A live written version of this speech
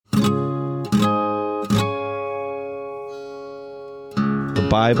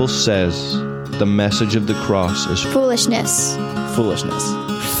Bible says the message of the cross is foolishness. Foolishness.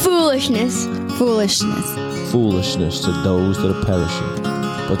 Foolishness. Foolishness. Foolishness to those that are perishing,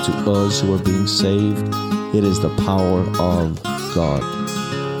 but to us who are being saved, it is the power of God.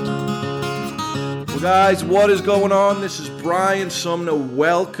 Well, guys, what is going on? This is Brian Sumner.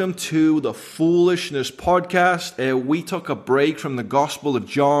 Welcome to the Foolishness Podcast. We took a break from the Gospel of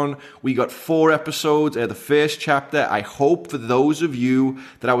John. We got 4 episodes, the first chapter. I hope for those of you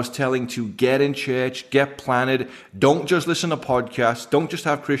that I was telling to get in church, get planted, don't just listen to podcasts, don't just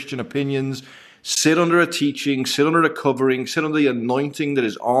have Christian opinions. Sit under a teaching, sit under a covering, sit under the anointing that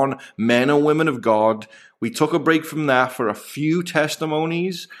is on men and women of God. We took a break from that for a few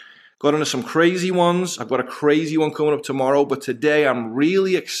testimonies. Got into some crazy ones. I've got a crazy one coming up tomorrow. But today I'm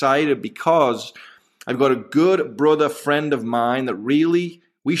really excited because I've got a good brother friend of mine that really,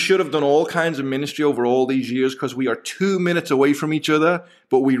 we should have done all kinds of ministry over all these years because we are 2 minutes away from each other,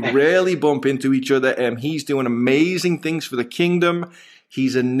 but we rarely bump into each other. And he's doing amazing things for the kingdom.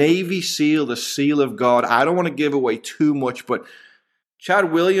 He's a Navy SEAL, the SEAL of God. I don't want to give away too much, but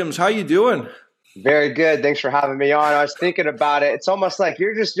Chad Williams, how you doing? Very good. Thanks for having me on. I was thinking about it. It's almost like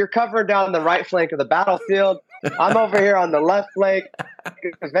you're covering down the right flank of the battlefield. I'm over here on the left flank.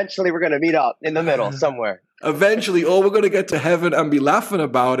 Eventually, we're going to meet up in the middle somewhere. Eventually, we're going to get to heaven and be laughing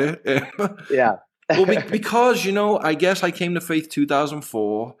about it. Yeah. Well, because, I guess I came to faith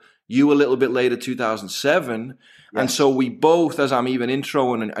 2004. You a little bit later, 2007. And so we both, as I'm even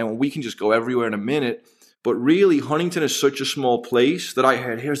introing, and we can just go everywhere in a minute, but really Huntington is such a small place that I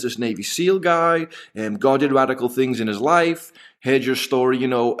heard, here's this Navy SEAL guy, and God did radical things in his life. Heard your story,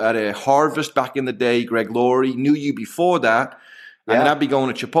 at a Harvest back in the day, Greg Laurie, knew you before that. And then I'd be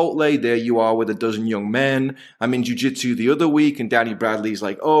going to Chipotle, there you are with a dozen young men. I'm in jiu-jitsu the other week, and Danny Bradley's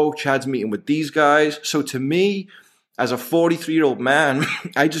like, oh, Chad's meeting with these guys. So to me, as a 43-year-old man,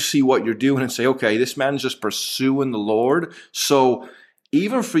 I just see what you're doing and say, okay, this man's just pursuing the Lord. So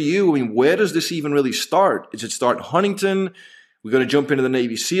even for you, where does this even really start? Does it start in Huntington? We're going to jump into the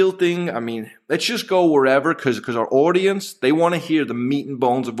Navy SEAL thing. Let's just go wherever because our audience, they want to hear the meat and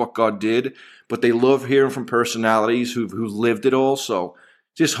bones of what God did, but they love hearing from personalities who've lived it all. So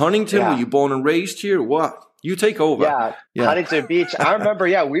just Huntington, were you born and raised here? What? You take over. Yeah. Huntington Beach. I remember,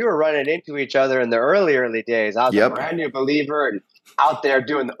 we were running into each other in the early days. I was a brand new believer and out there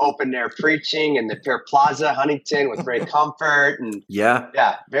doing the open air preaching in the Pier Plaza, Huntington with great comfort. And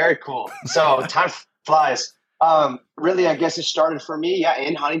very cool. So time flies. Really, I guess it started for me,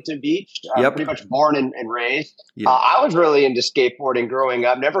 in Huntington Beach. Pretty much born and raised. I was really into skateboarding growing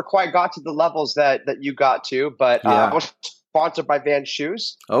up. Never quite got to the levels that you got to, but I was sponsored by Vans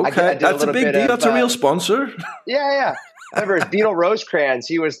Shoes. Okay, that's a big deal. That's a real sponsor. Yeah. I remember Beetle Rosecrans.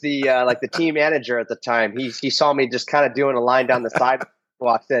 He was the the team manager at the time. He saw me just kind of doing a line down the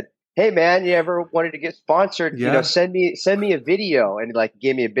sidewalk. Said, "Hey man, you ever wanted to get sponsored? Send me a video." And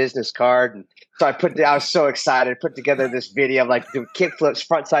gave me a business card. And so I was so excited. Put together this video of doing kick flips,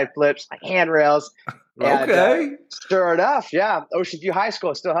 front side flips, handrails. And, sure enough, Ocean View High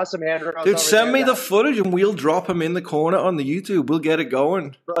School still has some handrails. Dude, send me the footage and we'll drop them in the corner on the YouTube. We'll get it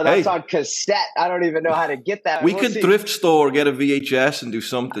going. Bro, that's on cassette. I don't even know how to get that. We could thrift store, get a VHS and do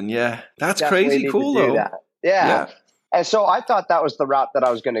something. Yeah, that's definitely crazy cool though. Yeah. And so I thought that was the route that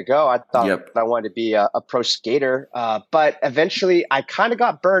I was going to go. I thought I wanted to be a pro skater. But eventually I kind of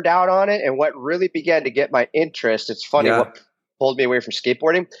got burned out on it. And what really began to get my interest, it's funny, what pulled me away from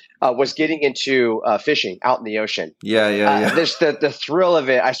skateboarding was getting into fishing out in the ocean. There's the thrill of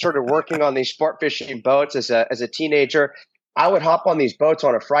it. I started working on these sport fishing boats as a teenager. I would hop on these boats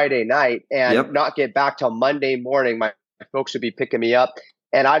on a Friday night and not get back till Monday morning. My folks would be picking me up.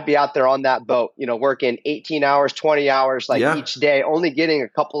 And I'd be out there on that boat, working 18 hours, 20 hours, each day, only getting a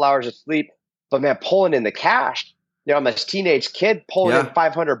couple hours of sleep. But man, pulling in the cash. I'm a teenage kid pulling in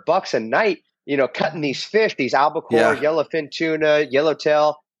 $500 a night, cutting these fish, these albacore, yellowfin tuna,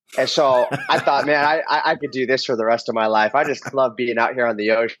 yellowtail. And so I thought, man, I could do this for the rest of my life. I just love being out here on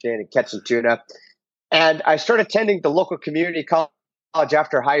the ocean and catching tuna. And I started attending the local community college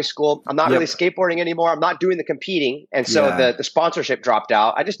after high school. I'm not really skateboarding anymore. I'm not doing the competing. And so the sponsorship dropped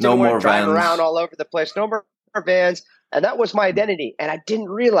out. I just didn't want to drive around all over the place. No more Vans. And that was my identity. And I didn't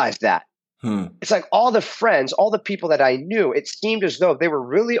realize that. It's like all the friends, all the people that I knew, it seemed as though they were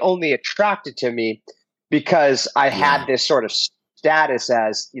really only attracted to me because I had this sort of status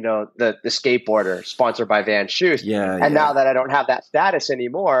as, the skateboarder sponsored by Vans Shoes. Now that I don't have that status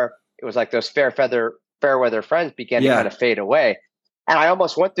anymore, it was like those fair weather friends began to kind of fade away. And I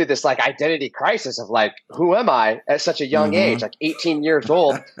almost went through this identity crisis of who am I at such a young age, 18 years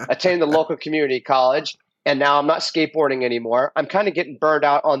old, attending the local community college. and now I'm not skateboarding anymore. I'm kind of getting burned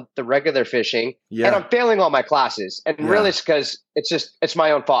out on the regular fishing, Yeah. and I'm failing all my classes. And really, it's because it's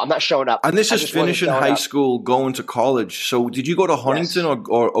my own fault. I'm not showing up. And this is finishing high school, going to college. So did you go to Huntington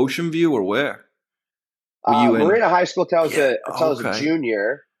or Ocean View or where? Marina High School till I was a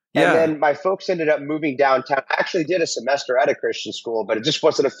junior. And then my folks ended up moving downtown. I actually did a semester at a Christian school, but it just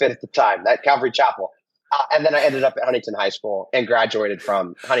wasn't a fit at the time, that Calvary Chapel. And then I ended up at Huntington High School and graduated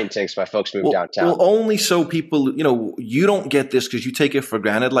from Huntington because my folks moved downtown. Well, only so people, you don't get this because you take it for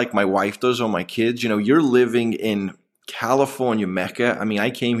granted like my wife does or my kids. You're living in California Mecca. I mean, I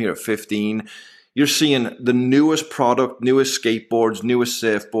came here at 15. You're seeing the newest product, newest skateboards, newest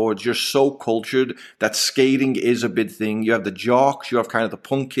surfboards. You're so cultured that skating is a big thing. You have the jocks, you have kind of the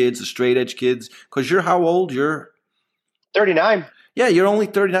punk kids, the straight edge kids. Because you're how old? You're 39. Yeah, you're only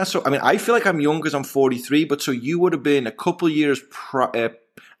 39. So, I mean, I feel like I'm young because I'm 43. But so you would have been a couple years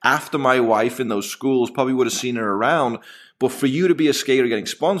after my wife in those schools, probably would have seen her around. But for you to be a skater getting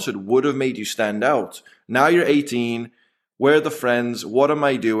sponsored would have made you stand out. Now you're 18. Where are the friends? What am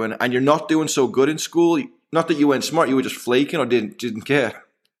I doing? And you're not doing so good in school. Not that you weren't smart. You were just flaking or didn't care.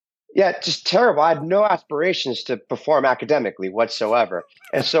 Yeah, just terrible. I had no aspirations to perform academically whatsoever.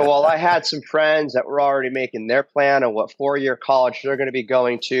 And so while I had some friends that were already making their plan on what 4-year college they're going to be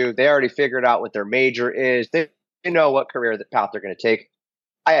going to, they already figured out what their major is. They know what career path they're going to take.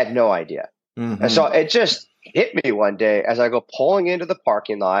 I had no idea. Mm-hmm. And so it just hit me one day as I go pulling into the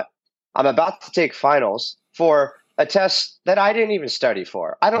parking lot. I'm about to take finals for a test that I didn't even study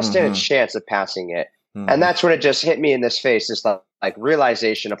for. I don't stand a chance of passing it. And that's when it just hit me in this face, this like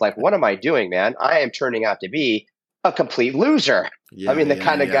realization of like, what am I doing, man? I am turning out to be a complete loser. Yeah, I mean, the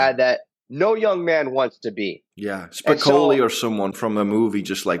kind of guy that no young man wants to be. Yeah. Spicoli or someone from a movie,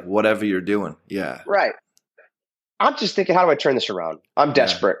 just like whatever you're doing. Yeah. Right. I'm just thinking, how do I turn this around? I'm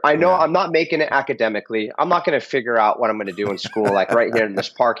desperate. I know I'm not making it academically. I'm not going to figure out what I'm going to do in school, like right here in this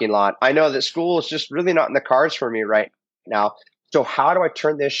parking lot. I know that school is just really not in the cards for me right now. So how do I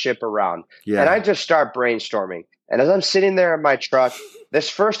turn this ship around? Yeah. And I just start brainstorming. And as I'm sitting there in my truck, this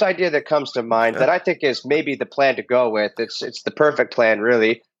first idea that comes to mind that I think is maybe the plan to go with, it's the perfect plan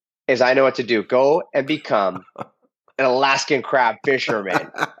really, is I know what to do. Go and become an Alaskan crab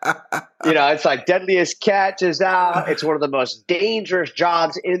fisherman. It's like deadliest catch is out. It's one of the most dangerous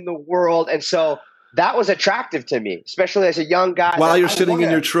jobs in the world. And so that was attractive to me, especially as a young guy. While you're sitting in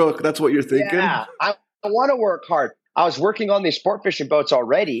your truck, that's what you're thinking? Yeah, I want to work hard. I was working on these sport fishing boats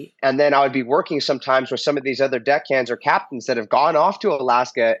already, and then I would be working sometimes with some of these other deckhands or captains that have gone off to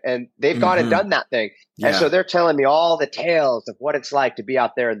Alaska, and they've gone and done that thing. Yeah. And so they're telling me all the tales of what it's like to be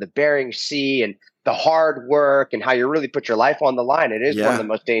out there in the Bering Sea and the hard work and how you really put your life on the line. It is one of the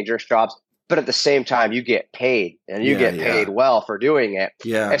most dangerous jobs, but at the same time, you get paid, and you get paid well for doing it.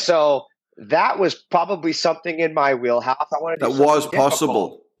 Yeah. And so that was probably something in my wheelhouse. I wanted to do that was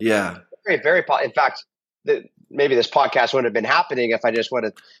possible. Yeah. Very, very possible. In fact, maybe this podcast wouldn't have been happening if I just would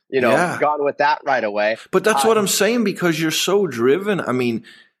have, gone with that right away. But that's what I'm saying, because you're so driven. I mean,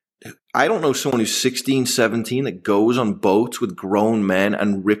 I don't know someone who's 16, 17 that goes on boats with grown men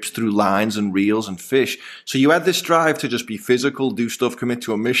and rips through lines and reels and fish. So you had this drive to just be physical, do stuff, commit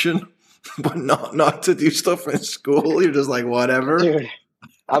to a mission, but not to do stuff in school. You're just like, whatever. Dude,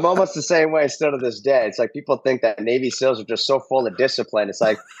 I'm almost the same way still to this day. It's like people think that Navy SEALs are just so full of discipline. It's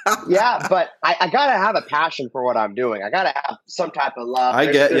like, yeah, but I got to have a passion for what I'm doing. I got to have some type of love. I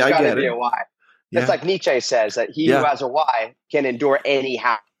get it. There's got to be a why. It's like Nietzsche says that he who has a why can endure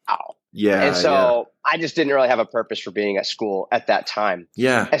anyhow. Yeah. And so I just didn't really have a purpose for being at school at that time.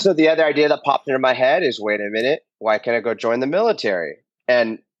 Yeah. And so the other idea that popped into my head is, wait a minute, why can't I go join the military?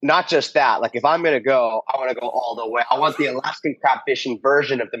 And not just that, like if I'm going to go, I want to go all the way. I want the Alaskan crab fishing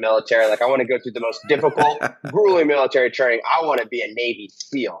version of the military. Like I want to go through the most difficult, grueling military training. I want to be a Navy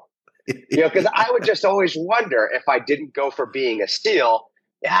SEAL. Because I would just always wonder if I didn't go for being a SEAL,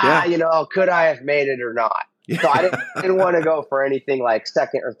 could I have made it or not? So I didn't want to go for anything like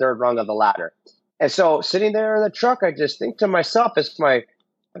second or third rung of the ladder. And so sitting there in the truck, I just think to myself, I'm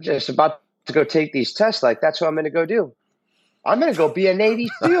just about to go take these tests. Like, that's what I'm going to go do. I'm going to go be a Navy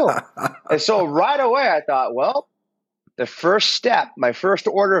SEAL. And so right away I thought, well, the first step, my first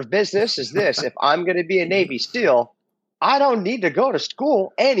order of business is this. If I'm going to be a Navy SEAL, I don't need to go to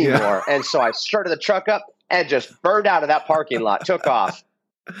school anymore. Yeah. And so I started the truck up and just burned out of that parking lot, took off.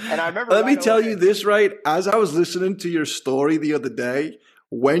 And I remember. Let me tell you this, right? As I was listening to your story the other day,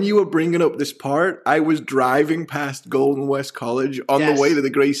 when you were bringing up this part, I was driving past Golden West College on the way to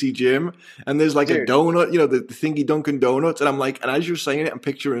the Gracie Gym, and there's like a donut, the thingy Dunkin' Donuts, and I'm like, and as you're saying it, I'm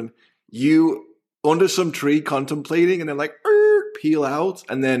picturing you under some tree contemplating, and then like peel out,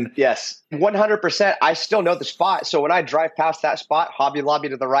 and then yes, 100%. I still know the spot. So when I drive past that spot, Hobby Lobby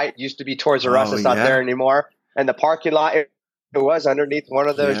to the right used to be Toys R Us. It's not there anymore. And the parking lot, it was underneath one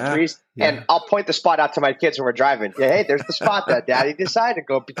of those trees. Yeah. And I'll point the spot out to my kids when we're driving. Yeah, hey, there's the spot that Daddy decided to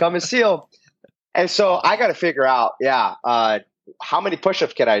go become a SEAL. And so I got to figure out, how many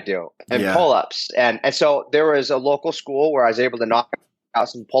push-ups can I do and pull-ups? And so there was a local school where I was able to knock out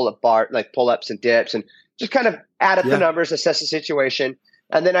some pull-ups and dips, and just kind of add up the numbers, assess the situation.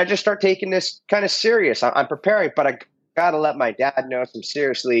 And then I just start taking this kind of serious. I'm preparing, but I got to let my dad know some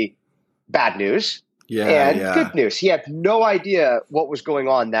seriously bad news and good news. He had no idea what was going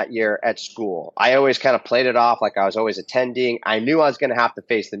on that year at school. I always kind of played it off like I was always attending. I knew I was going to have to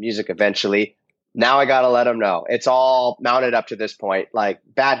face the music eventually. Now I got to let him know. It's all mounted up to this point. Like,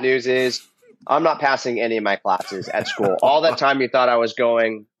 bad news is I'm not passing any of my classes at school. All that time you thought I was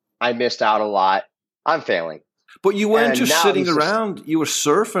going, I missed out a lot. I'm failing. But you weren't just sitting around. You were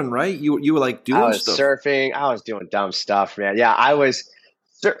surfing, right? You were like doing stuff. I was surfing. I was doing dumb stuff, man. Yeah, I was.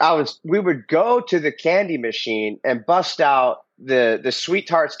 We would go to the candy machine and bust out the Sweet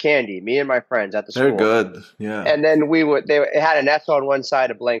Tarts candy. Me and my friends at the school. They're good. Yeah. And then it had an S on one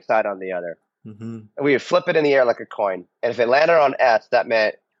side, a blank side on the other. Mm-hmm. And we would flip it in the air like a coin. And if it landed on S, that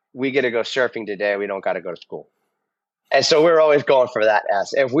meant we get to go surfing today. We don't got to go to school. And so we were always going for that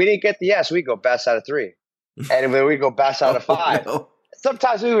S. If we didn't get the S, we go best out of 3. And then we go best out of 5. No.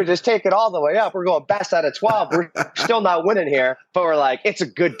 Sometimes we would just take it all the way up. We're going best out of 12. We're still not winning here, but we're like, it's a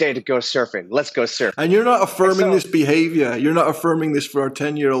good day to go surfing. Let's go surf. And you're not affirming this behavior. You're not affirming this for our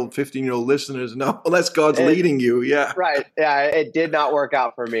 10-year-old, 15-year-old listeners. No, unless God's leading you. Yeah. Right. Yeah. It did not work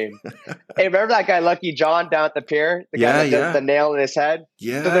out for me. Hey, remember that guy, Lucky John, down at the pier? The guy with the nail in his head?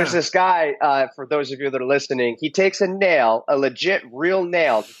 Yeah. So there's this guy, for those of you that are listening, he takes a nail, a legit real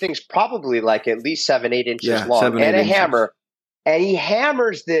nail. The thing's probably like at least 7-8 inches long, and a hammer. And he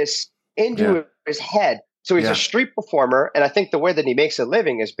hammers this into his head. So he's a street performer. And I think the way that he makes a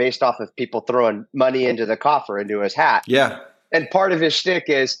living is based off of people throwing money into the coffer, into his hat. Yeah. And part of his shtick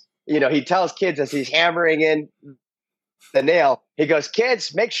is, he tells kids as he's hammering in the nail, he goes,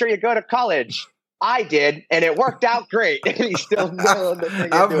 kids, make sure you go to college. I did, and it worked out great. And he's still nailing the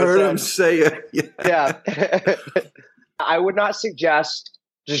thing. I've heard him say it. Yeah. I would not suggest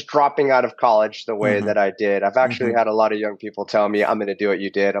just dropping out of college the way that I did. I've actually had a lot of young people tell me, I'm going to do what you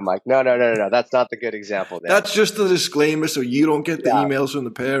did. I'm like, no. That's not the good example. There. That's just a disclaimer so you don't get the emails from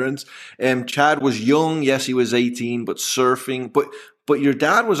the parents. Chad was young. Yes, he was 18, but surfing. But your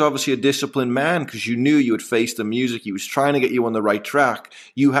dad was obviously a disciplined man because you knew you would face the music. He was trying to get you on the right track.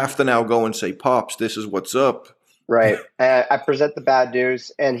 You have to now go and say, Pops, this is what's up. Right. I present the bad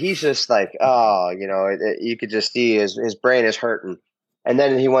news, and he's just like, you could just see his brain is hurting. And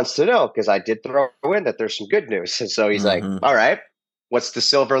then he wants to know, because I did throw in that there's some good news. And so he's like, all right, what's the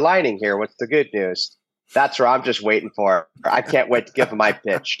silver lining here? What's the good news? That's where I'm just waiting for. I can't wait to give him my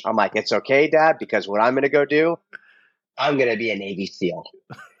pitch. I'm like, it's okay, Dad, because what I'm going to go do, I'm going to be a Navy SEAL.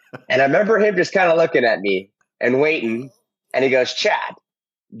 And I remember him just kind of looking at me and waiting. And he goes, Chad,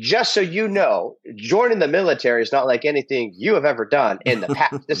 just so you know, joining the military is not like anything you have ever done in the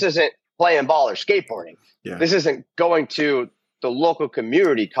past. This isn't playing ball or skateboarding. Yeah. This isn't going to the local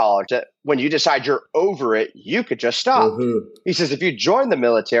community college that when you decide you're over it, you could just stop. He says, if you join the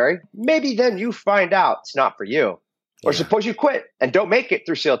military, maybe then you find out it's not for you. Or suppose you quit and don't make it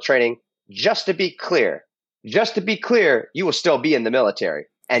through SEAL training. Just to be clear, you will still be in the military.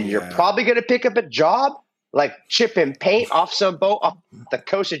 And you're probably going to pick up a job like chipping paint off some boat off the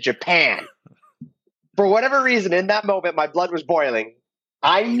coast of Japan. For whatever reason, in that moment, my blood was boiling.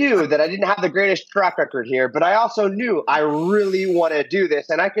 I knew that I didn't have the greatest track record here, but I also knew I really want to do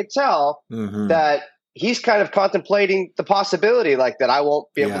this. And I could tell that he's kind of contemplating the possibility like that I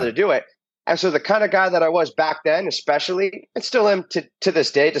won't be able to do it. And so the kind of guy that I was back then, especially, and still am to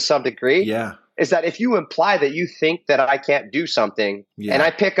this day to some degree, is that if you imply that you think that I can't do something, and I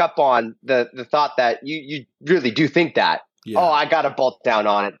pick up on the thought that you really do think that, I got to bolt down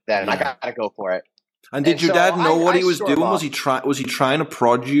on it then. I got to go for it. And did your dad know what he was doing? Was he trying to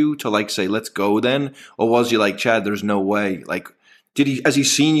prod you to like say, let's go then? Or was he like, Chad, there's no way? Like, has he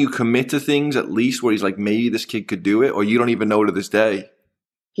seen you commit to things at least where he's like, maybe this kid could do it? Or you don't even know to this day?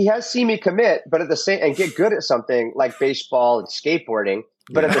 He has seen me commit, but and get good at something like baseball and skateboarding.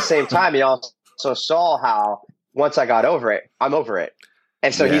 But at the same time, he also saw how once I got over it, I'm over it.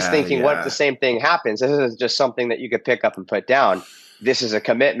 And so he's thinking, what if the same thing happens? This is just something that you could pick up and put down. This is a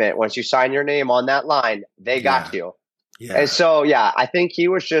commitment. Once you sign your name on that line, they got you. Yeah. And so, I think he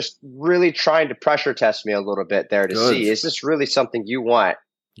was just really trying to pressure test me a little bit there to see, is this really something you want?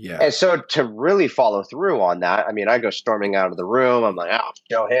 Yeah. And so to really follow through on that, I mean, I go storming out of the room. I'm like, I'll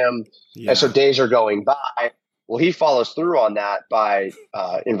show him. Yeah. And so days are going by. Well, he follows through on that by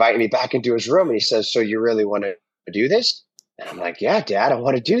inviting me back into his room. And he says, so you really want to do this? And I'm like, yeah, Dad, I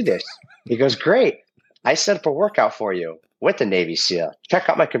want to do this. He goes, great. I set up a workout for you with the Navy SEAL. Check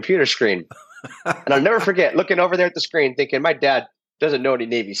out my computer screen. And I'll never forget looking over there at the screen thinking, my dad doesn't know any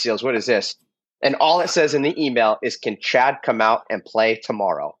Navy SEALs. What is this? And all it says in the email is, can Chad come out and play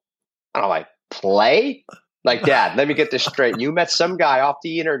tomorrow? And I'm like, play? Like, Dad, let me get this straight. You met some guy off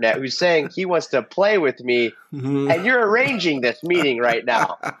the internet who's saying he wants to play with me, and you're arranging this meeting right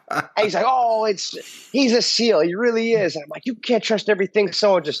now. And he's like, oh, he's a SEAL. He really is. And I'm like, you can't trust everything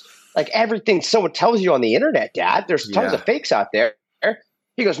everything someone tells you on the internet, Dad. There's tons of fakes out there.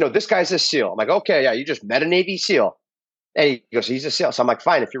 He goes, no, this guy's a SEAL. I'm like, okay, yeah, you just met a Navy SEAL. And he goes, he's a SEAL. So I'm like,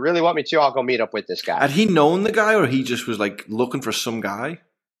 fine, if you really want me to, I'll go meet up with this guy. Had he known the guy, or he just was like looking for some guy?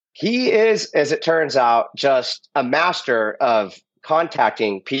 He is, as it turns out, just a master of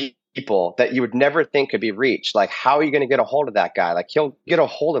contacting people that you would never think could be reached. Like, how are you going to get a hold of that guy? Like, he'll get a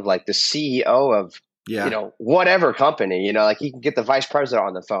hold of like the CEO of, whatever company, like he can get the vice president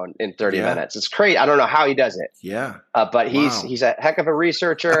on the phone in 30 minutes. It's crazy. I don't know how he does it. Yeah. But he's a heck of a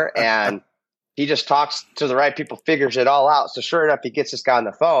researcher, and he just talks to the right people, figures it all out. So sure enough, he gets this guy on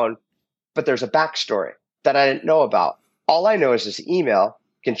the phone, but there's a backstory that I didn't know about. All I know is this email,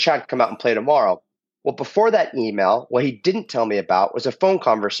 can Chad come out and play tomorrow? Well, before that email, what he didn't tell me about was a phone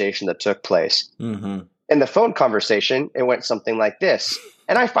conversation that took place. Mm-hmm. In the phone conversation, it went something like this.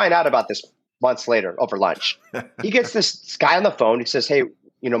 And I find out about this months later over lunch. He gets this guy on the phone. He says, hey,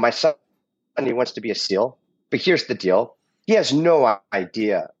 my son, he wants to be a SEAL, but here's the deal. He has no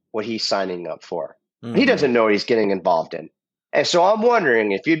idea what he's signing up for. Mm-hmm. He doesn't know what he's getting involved in. And so I'm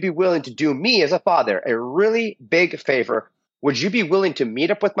wondering if you'd be willing to do me as a father a really big favor. Would you be willing to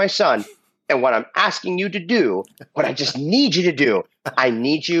meet up with my son? And what I'm asking you to do, what I just need you to do, I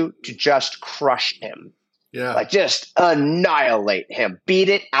need you to just crush him. Yeah. Like, just annihilate him. Beat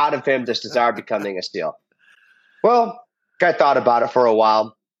it out of him, this desire of becoming a SEAL. Well, I thought about it for a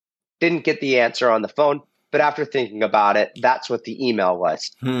while. Didn't get the answer on the phone. But after thinking about it, that's what the email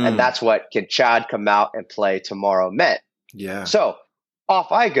was. And that's what can Chad come out and play tomorrow meant. Yeah. So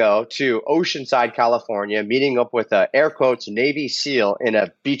off I go to Oceanside, California, meeting up with a air quotes Navy SEAL in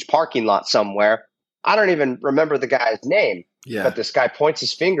a beach parking lot somewhere. I don't even remember the guy's name. Yeah. But this guy points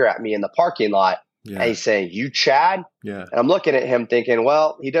his finger at me in the parking lot. Yeah. And he's saying, you Chad? Yeah. And I'm looking at him thinking,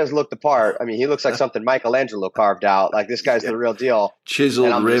 well, he does look the part. I mean, he looks like something Michelangelo carved out. Like, this guy's the real deal.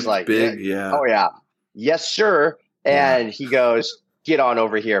 Chiseled, ripped, like, big. Yeah. Oh, yeah. Yes, sir. And he goes, get on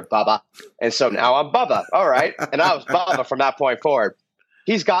over here, Bubba. And so now I'm Bubba. All right. And I was Bubba from that point forward.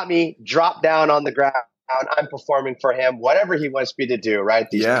 He's got me dropped down on the ground. I'm performing for him, whatever he wants me to do, right?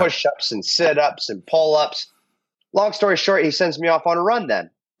 These push-ups and sit-ups and pull-ups. Long story short, he sends me off on a run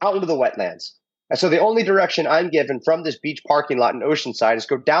then, out into the wetlands. And so the only direction I'm given from this beach parking lot in Oceanside is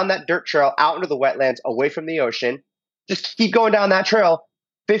go down that dirt trail out into the wetlands away from the ocean. Just keep going down that trail.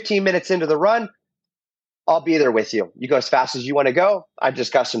 15 minutes into the run, I'll be there with you. You go as fast as you want to go. I've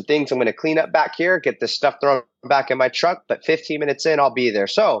just got some things I'm going to clean up back here, get this stuff thrown back in my truck. But 15 minutes in, I'll be there.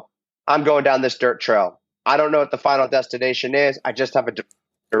 So I'm going down this dirt trail. I don't know what the final destination is. I just have a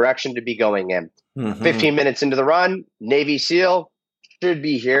direction to be going in. Mm-hmm. 15 minutes into the run, Navy SEAL should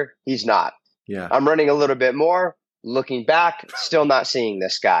be here. He's not. Yeah. I'm running a little bit more, looking back, still not seeing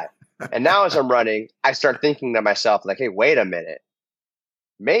this guy. And now as I'm running, I start thinking to myself, like, hey, wait a minute.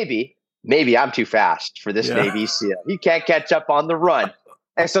 Maybe I'm too fast for this Navy SEAL. He can't catch up on the run.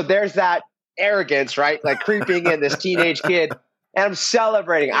 And so there's that arrogance, right? Like creeping in, this teenage kid. And I'm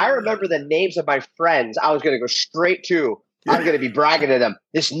celebrating. I remember the names of my friends I was going to go straight to. I was going to be bragging to them.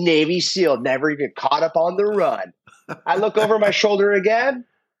 This Navy SEAL never even caught up on the run. I look over my shoulder again,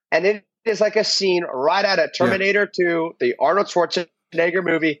 and it is like a scene right out of Terminator 2, the Arnold Schwarzenegger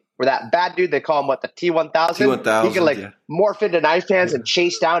movie, where that bad dude, they call him what, the T-1000? T-1000, he can morph into knife hands and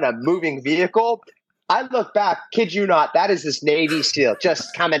chase down a moving vehicle. I look back, kid you not, that is this Navy SEAL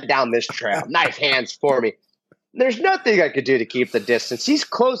just coming down this trail, knife hands for me. There's nothing I could do to keep the distance. He's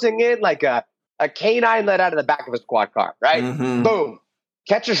closing in like a canine let out of the back of a squad car, right? Mm-hmm. Boom.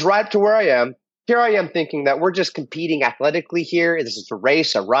 Catches right up to where I am. Here I am thinking that we're just competing athletically here. This is a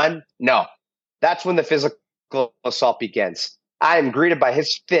race, a run. No, that's when the physical assault begins. I am greeted by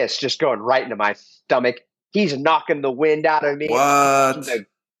his fist just going right into my stomach. He's knocking the wind out of me. What? The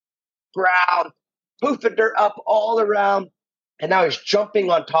ground, poofing dirt up all around. And now he's jumping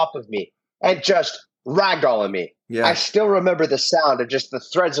on top of me and just ragdolling me. Yeah. I still remember the sound of just the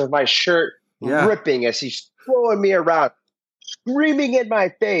threads of my shirt ripping as he's throwing me around, screaming in my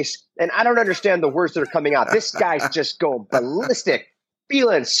face, and I don't understand the words that are coming out. This guy's just going ballistic,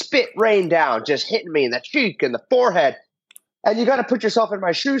 feeling spit rain down, just hitting me in the cheek and the forehead. And you got to put yourself in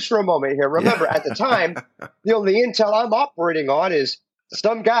my shoes for a moment here. Remember, at the time, the only intel I'm operating on is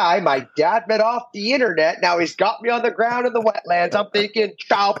some guy my dad met off the internet. Now he's got me on the ground in the wetlands. I'm thinking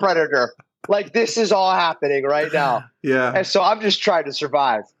child predator. Like, this is all happening right now. Yeah. And so I'm just trying to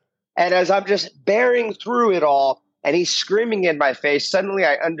survive. And as I'm just bearing through it all, and he's screaming in my face, suddenly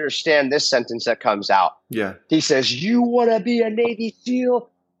I understand this sentence that comes out. Yeah. He says, "You want to be a Navy SEAL?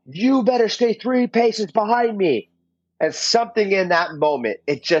 You better stay 3 paces behind me." And something in that moment,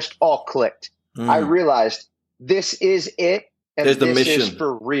 it just all clicked. I realized this is it, and there's the this mission. is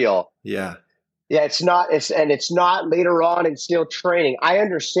for real. Yeah. Yeah, it's not later on in SEAL training. I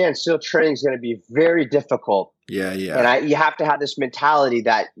understand SEAL training is going to be very difficult. Yeah, yeah. And you have to have this mentality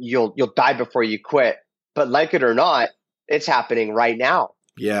that you'll die before you quit. But like it or not, it's happening right now.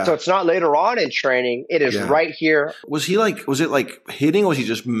 Yeah. So it's not later on in training. It is right here. Was it like hitting, or was he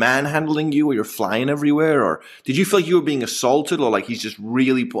just manhandling you, or you're flying everywhere? Or did you feel like you were being assaulted, or like he's just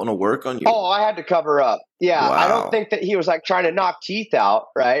really putting a work on you? Oh, I had to cover up. Yeah. Wow. I don't think that he was like trying to knock teeth out,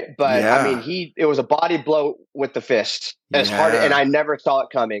 right? But I mean, it was a body blow with the fist as hard, and I never saw it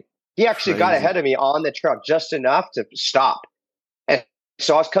coming. He actually got ahead of me on the truck just enough to stop. And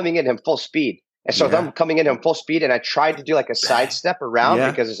so I was coming in him full speed. And so I'm coming into him full speed, and I tried to do like a sidestep around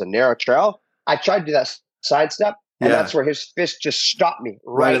because it's a narrow trail. I tried to do that sidestep, and that's where his fist just stopped me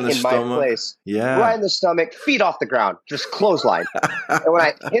right in my place. Yeah. Right in the stomach, feet off the ground, just clothesline. And when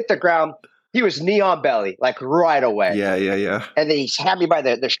I hit the ground, he was knee on belly, like right away. Yeah, yeah, yeah. And then he had me by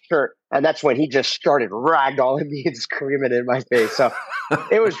the shirt, and that's when he just started ragdolling me and screaming in my face. So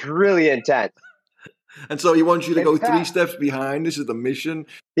it was really intense. And so he wants you to go 3 steps behind. This is the mission.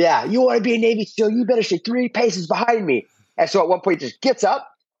 Yeah, you want to be a Navy SEAL, you better stay 3 paces behind me. And so at one point he just gets up,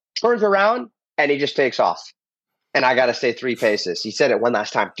 turns around, and he just takes off. And I got to stay 3 paces. He said it one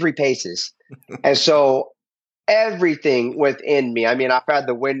last time, 3 paces. And so everything within me, I mean, I've had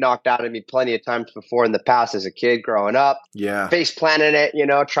the wind knocked out of me plenty of times before in the past as a kid growing up. Yeah. Face planting it,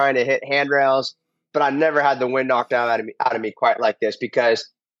 trying to hit handrails. But I never had the wind knocked out of me quite like this, because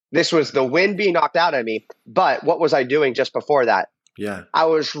this was the wind being knocked out of me. But what was I doing just before that? Yeah. I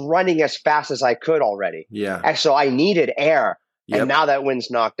was running as fast as I could already. Yeah. And so I needed air. Yep. And now that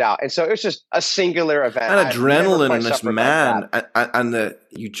wind's knocked out. And so it was just a singular event. And adrenaline in this man. And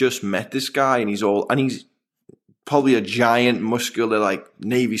you just met this guy, and he's probably a giant, muscular, like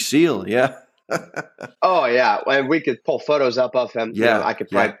Navy SEAL. Yeah. Oh, yeah. And we could pull photos up of him. Yeah. I could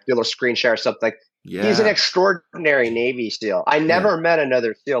probably do a little screen share or something. Yeah. He's an extraordinary Navy SEAL. I never met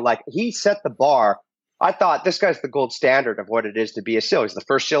another SEAL. Like, he set the bar. I thought this guy's the gold standard of what it is to be a SEAL. He's the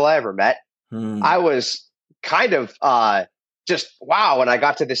first SEAL I ever met. I was kind of just, wow, when I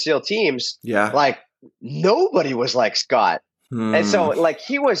got to the SEAL teams, like, nobody was like Scott. And so, like,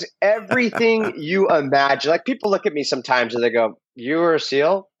 he was everything you imagine. Like, people look at me sometimes and they go, "You were a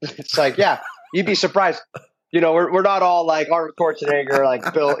SEAL?" It's like, yeah, you'd be surprised. We're not all like Arnold Schwarzenegger,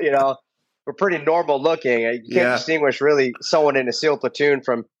 like Bill, we're pretty normal looking. You can't distinguish really someone in a SEAL platoon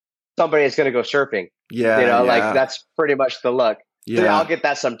from somebody that's going to go surfing. Like, that's pretty much the look. Yeah. So I'll get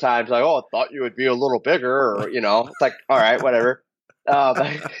that sometimes. Like, "Oh, I thought you would be a little bigger," or, it's like, all right, whatever.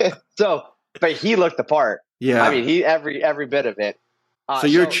 But he looked the part. Yeah. I mean, he every bit of it. So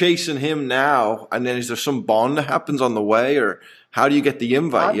you're chasing him now, and then is there some bond that happens on the way, or how do you get the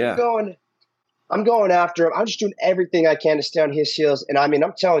invite? I'm going after him. I'm just doing everything I can to stay on his heels. And I mean,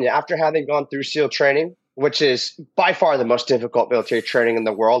 I'm telling you, after having gone through SEAL training, which is by far the most difficult military training in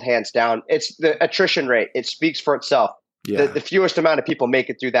the world, hands down, it's the attrition rate. It speaks for itself. Yeah. The fewest amount of people make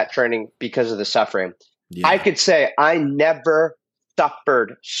it through that training because of the suffering. Yeah. I could say I never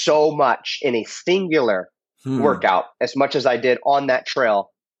suffered so much in a singular workout as much as I did on that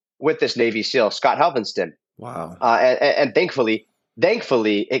trail with this Navy SEAL, Scott Helvenston. Wow. And thankfully,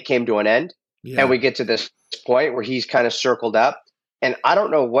 it came to an end. Yeah. And we get to this point where he's kind of circled up. And I don't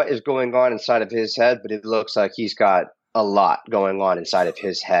know what is going on inside of his head, but it looks like he's got a lot going on inside of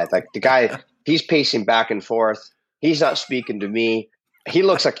his head. Like, the guy, he's pacing back and forth. He's not speaking to me. He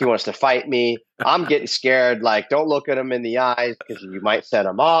looks like he wants to fight me. I'm getting scared. Like, don't look at him in the eyes because you might set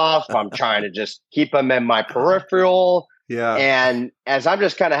him off. I'm trying to just keep him in my peripheral. Yeah. And as I'm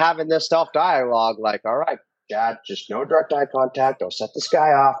just kind of having this self-dialogue, like, all right, Dad, just no direct eye contact. Don't set this guy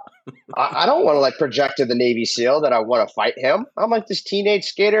off. I don't want to like project to the Navy SEAL that I want to fight him. I'm like this teenage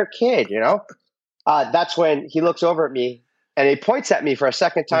skater kid, That's when he looks over at me and he points at me for a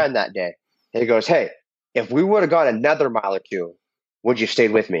second time that day. And he goes, "Hey, if we would have gone another mile or two, would you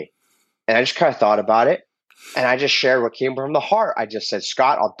stayed with me?" And I just kind of thought about it. And I just shared what came from the heart. I just said,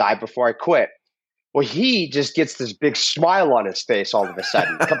 Scott, I'll die before I quit. Well, he just gets this big smile on his face all of a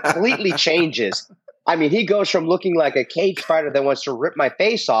sudden, completely changes. I mean, he goes from looking like a cage fighter that wants to rip my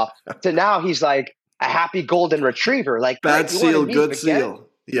face off to now he's like a happy golden retriever. Like, bad seal, good seal.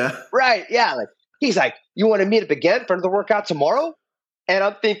 Yeah. Right. Yeah. Like, he's like, you want to meet up again for the workout tomorrow? And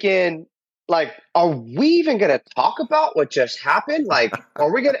I'm thinking, like, are we even going to talk about what just happened? Like,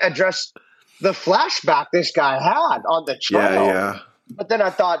 are we going to address the flashback this guy had on the trail? Yeah. But then I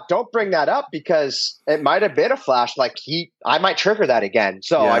thought, don't bring that up because it might have been a flash. Like I might trigger that again.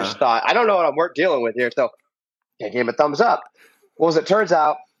 So I just thought, I don't know what I'm dealing with here. So I gave him a thumbs up. Well, as it turns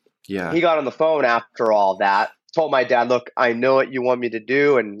out, he got on the phone after all that, told my dad, look, I know what you want me to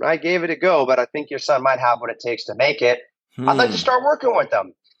do. And I gave it a go, but I think your son might have what it takes to make it. I'd like to start working with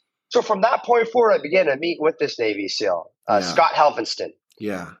them. So from that point forward, I began to meet with this Navy SEAL, Scott Helvenston.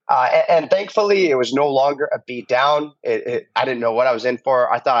 Yeah. And thankfully, it was no longer a beat down. I didn't know what I was in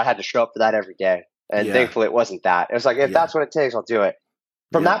for. I thought I had to show up for that every day. And thankfully, it wasn't that. It was like, if that's what it takes, I'll do it.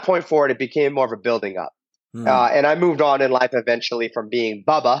 From that point forward, it became more of a building up. And I moved on in life eventually from being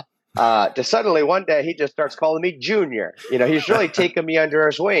Bubba to suddenly one day he just starts calling me Junior. You know, he's really taken me under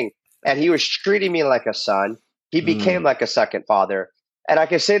his wing. And he was treating me like a son. He became like a second father. And I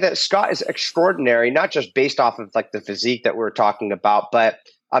can say that Scott is extraordinary, not just based off of like the physique that we're talking about, but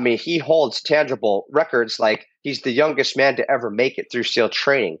I mean, he holds tangible records. Like he's the youngest man to ever make it through SEAL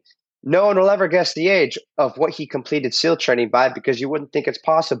training. No one will ever guess the age of what he completed SEAL training by because you wouldn't think it's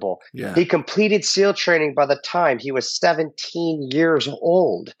possible. Yeah. He completed SEAL training by the time he was 17 years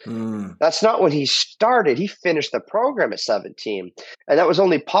old. That's not when he started. He finished the program at 17. And that was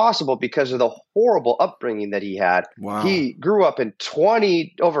only possible because of the horrible upbringing that he had. Wow. He grew up in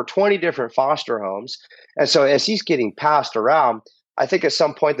over 20 different foster homes. And so as he's getting passed around, I think at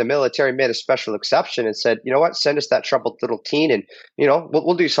some point the military made a special exception and said, you know what, send us that troubled little teen and, you know,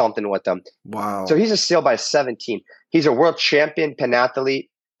 we'll do something with them. Wow. So he's a SEAL by 17. He's a world champion pentathlete.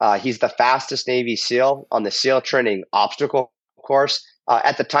 He's the fastest Navy SEAL on the SEAL training obstacle course.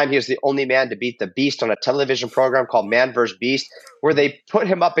 At the time, he was the only man to beat the Beast on a television program called Man vs. Beast, where they put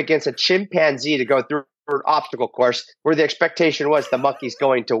him up against a chimpanzee to go through an obstacle course where the expectation was the monkey's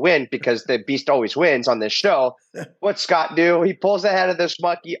going to win because the Beast always wins on this show. What's Scott do? He pulls ahead of this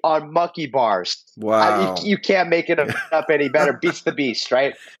monkey on monkey bars. Wow. You can't make it up any better. Beats the Beast,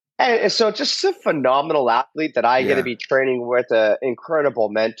 right? And so just a phenomenal athlete that I get to be training with, an incredible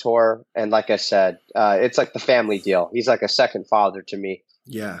mentor. And like I said, it's like the family deal. He's like a second father to me.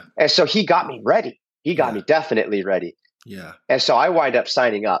 Yeah. And so he got me ready. He got me definitely ready. Yeah. And so I wind up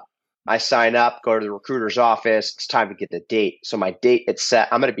signing up. I sign up, go to the recruiter's office. It's time to get the date. So my date, it's set.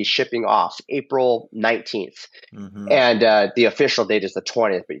 I'm going to be shipping off April 19th. And the official date is the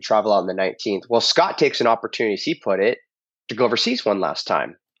 20th, but you travel out on the 19th. Well, Scott takes an opportunity, as he put it, to go overseas one last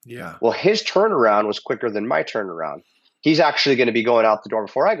time. Yeah. Well, his turnaround was quicker than my turnaround. He's actually going to be going out the door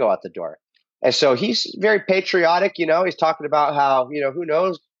before I go out the door. And so he's very patriotic. You know, he's talking about how, you know, who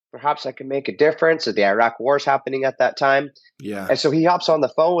knows, perhaps I can make a difference. The Iraq war is happening at that time. Yeah. And so he hops on the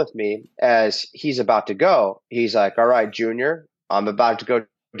phone with me as he's about to go. He's like, all right, Junior, I'm about to go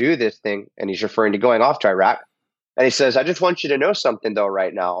do this thing. And he's referring to going off to Iraq. And he says, I just want you to know something, though,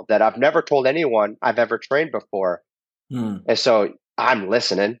 right now that I've never told anyone I've ever trained before. And so I'm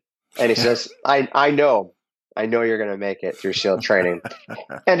listening. And he says, I know you're going to make it through SEAL training.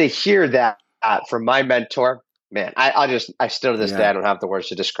 And to hear that from my mentor, man, I still to this day, I don't have the words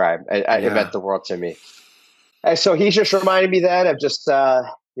to describe. It meant the world to me. And so he's just reminding me then of just,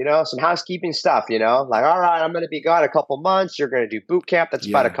 you know, some housekeeping stuff, you know, like, all right, I'm going to be gone a couple months. You're going to do boot camp. That's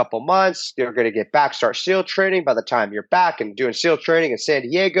about a couple months. You're going to get back, start SEAL training. By the time you're back and doing SEAL training in San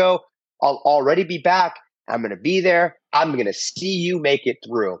Diego, I'll already be back. I'm going to be there. I'm going to see you make it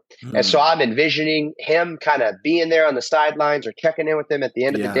through. And so I'm envisioning him kind of being there on the sidelines or checking in with him at the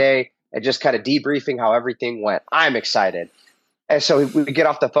end of the day and just kind of debriefing how everything went. I'm excited. And so we get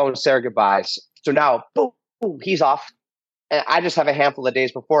off the phone, say our goodbyes. So now, boom, he's off. And I just have a handful of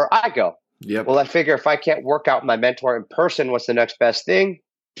days before I go. Well, I figure if I can't work out with my mentor in person, what's the next best thing?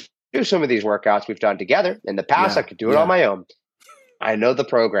 Do some of these workouts we've done together. In the past, I could do it on my own. I know the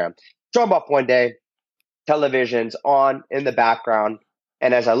program. So I'm up one day. Television's on in the background.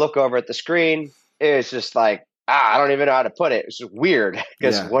 And as I look over at the screen, it's just like, I don't even know how to put it. It's just weird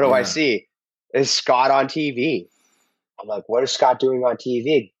because what do I see? Is Scott on TV? I'm like, what is Scott doing on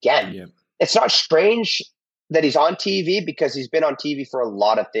TV again? It's not strange that he's on TV because he's been on TV for a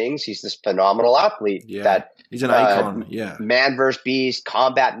lot of things. He's this phenomenal athlete that he's an icon. Man vs. Beast,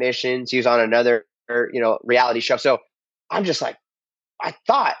 Combat Missions. He was on another, you know, reality show. So I'm just like, I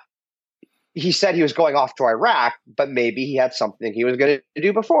thought he said he was going off to Iraq, but maybe he had something he was going to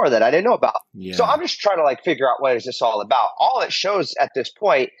do before that I didn't know about. Yeah. So I'm just trying to like figure out what is this all about. All it shows at this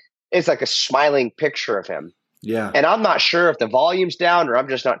point is like a smiling picture of him. Yeah. And I'm not sure if the volume's down or I'm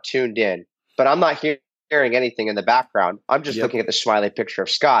just not tuned in, but I'm not hearing anything in the background. I'm just looking at the smiling picture of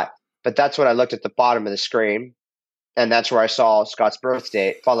Scott. But that's when I looked at the bottom of the screen, and that's where I saw Scott's birth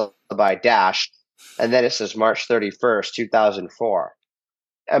date, followed by a dash. And then it says March 31st, 2004.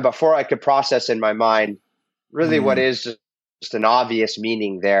 And before I could process in my mind really what is just an obvious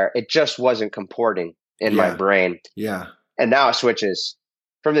meaning there, it just wasn't comporting in my brain. Yeah. And now it switches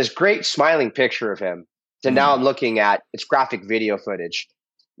from this great smiling picture of him to now I'm looking at its graphic video footage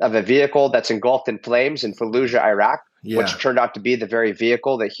of a vehicle that's engulfed in flames in Fallujah, Iraq, which turned out to be the very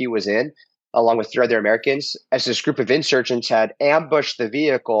vehicle that he was in, along with 3 other Americans, as this group of insurgents had ambushed the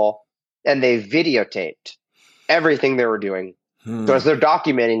vehicle and they videotaped everything they were doing. So as they're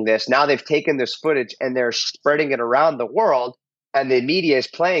documenting this, now they've taken this footage and they're spreading it around the world, and the media is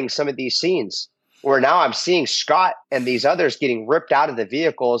playing some of these scenes where now I'm seeing Scott and these others getting ripped out of the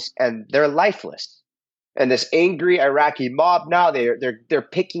vehicles and they're lifeless. And this angry Iraqi mob now, they're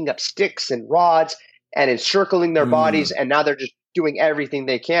picking up sticks and rods and encircling their bodies, and now they're just doing everything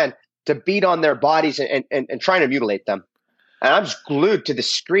they can to beat on their bodies and trying to mutilate them. And I'm just glued to the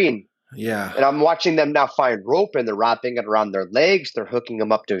screen. Yeah. And I'm watching them now find rope, and they're wrapping it around their legs. They're hooking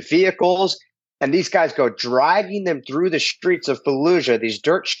them up to vehicles. And these guys go dragging them through the streets of Fallujah, these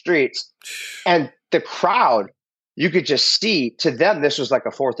dirt streets. And the crowd, you could just see, to them, this was like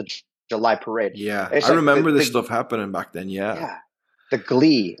a 4th of July parade. Yeah. I remember this stuff happening back then. Yeah. The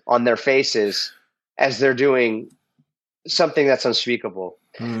glee on their faces as they're doing something that's unspeakable.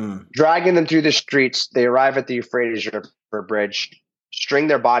 Dragging them through the streets, they arrive at the Euphrates River Bridge, string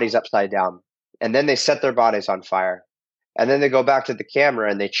their bodies upside down, and then they set their bodies on fire. And then they go back to the camera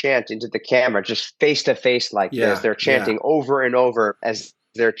and they chant into the camera, just face to face like this. They're chanting over and over as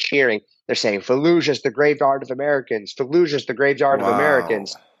they're cheering. They're saying, Fallujah's the graveyard of Americans. Fallujah's the graveyard of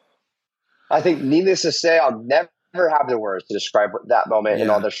Americans. I think, needless to say, I'll never have the words to describe what that moment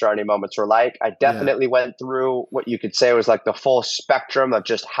and all the surrounding moments were like. I definitely went through what you could say was like the full spectrum of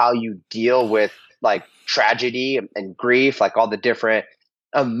just how you deal with like tragedy and grief, like all the different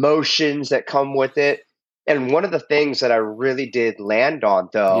emotions that come with it. And one of the things that I really did land on,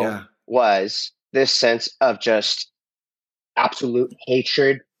 though, was this sense of just absolute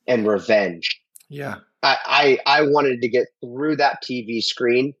hatred and revenge. Yeah. I wanted to get through that TV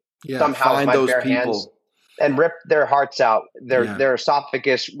screen somehow with my bare hands and rip their hearts out, their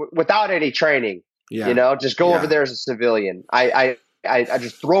esophagus without any training. You know, just go over there as a civilian. I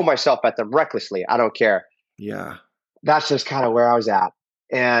just throw myself at them recklessly. I don't care. Yeah. That's just kind of where I was at.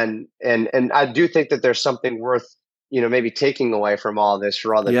 And I do think that there's something worth, maybe taking away from all this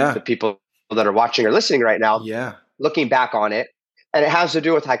for all the people that are watching or listening right now. Yeah. Looking back on it. And it has to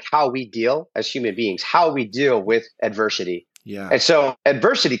do with like how we deal as human beings, how we deal with adversity. Yeah. And so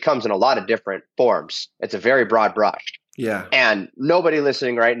adversity comes in a lot of different forms. It's a very broad brush. Yeah. And nobody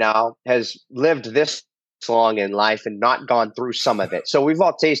listening right now has lived this long in life and not gone through some of it. So we've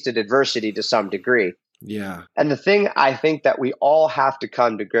all tasted adversity to some degree. Yeah. And the thing I think that we all have to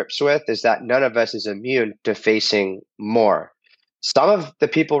come to grips with is that none of us is immune to facing more. Some of the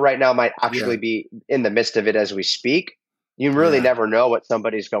people right now might actually be in the midst of it as we speak. You really never know what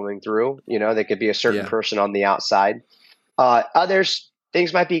somebody's going through. They could be a certain person on the outside. Others,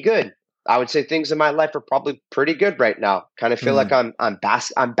 things might be good. I would say things in my life are probably pretty good right now. Kind of feel like I'm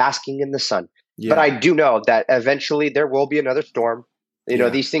basking in the sun. But I do know that eventually there will be another storm.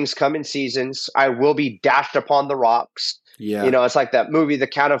 These things come in seasons. I will be dashed upon the rocks. Yeah. It's like that movie, The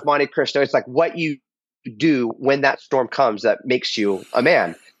Count of Monte Cristo. It's like what you do when that storm comes that makes you a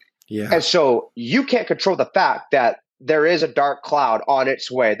man. Yeah. And so you can't control the fact that there is a dark cloud on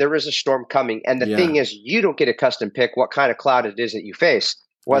its way. There is a storm coming. And the thing is, you don't get to custom pick what kind of cloud it is that you face,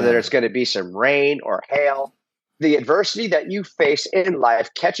 whether it's going to be some rain or hail. The adversity that you face in life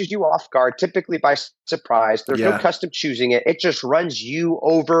catches you off guard, typically by surprise. There's no custom choosing it. It just runs you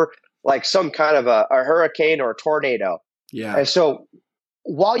over like some kind of a hurricane or a tornado. Yeah. And so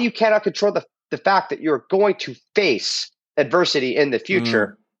while you cannot control the fact that you're going to face adversity in the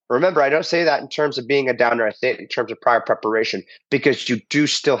future, remember, I don't say that in terms of being a downer. I say it in terms of prior preparation, because you do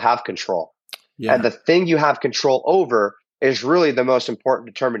still have control. Yeah. And the thing you have control over is really the most important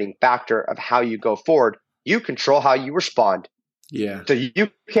determining factor of how you go forward. You control how you respond. Yeah. So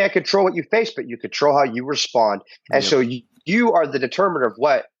you can't control what you face, but you control how you respond. And so you are the determiner of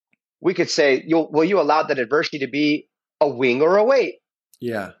what we could say. Will you allow that adversity to be a wing or a weight?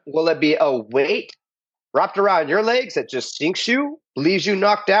 Yeah. Will it be a weight wrapped around your legs that just sinks you, leaves you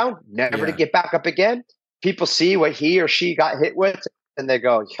knocked down, never to get back up again. People see what he or she got hit with, and they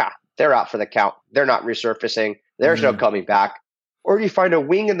go, yeah, they're out for the count. They're not resurfacing. There's no coming back. Or you find a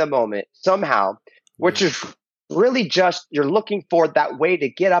wing in the moment somehow, which is really just you're looking for that way to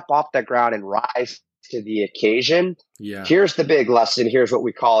get up off the ground and rise to the occasion. Yeah. Here's the big lesson. Here's what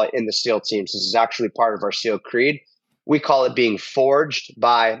we call it in the SEAL teams. This is actually part of our SEAL creed. We call it being forged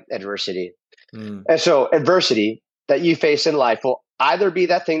by adversity. And so adversity that you face in life will either be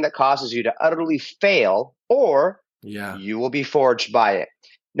that thing that causes you to utterly fail, or you will be forged by it.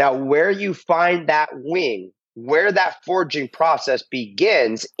 Now, where you find that wing, where that forging process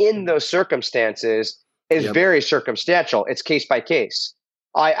begins in those circumstances is very circumstantial. It's case by case.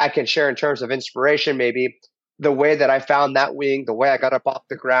 I can share in terms of inspiration, maybe the way that I found that wing, the way I got up off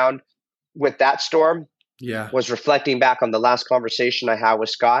the ground with that storm was reflecting back on the last conversation I had with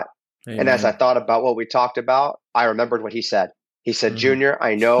Scott. Amen. And as I thought about what we talked about, I remembered what he said. He said, Junior,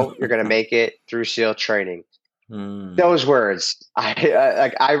 I know you're going to make it through SEAL training. Those words,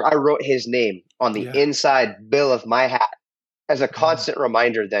 I wrote his name on the inside bill of my hat as a constant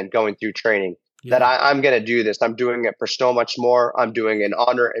reminder then going through training that I'm going to do this. I'm doing it for so much more. I'm doing it in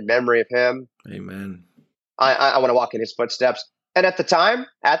honor and memory of him. Amen. I want to walk in his footsteps. And at the time,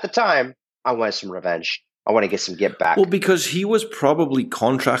 I wanted some revenge. I want to get some get back. Well, because he was probably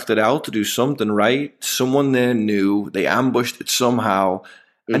contracted out to do something, right? Someone there knew. They ambushed it somehow.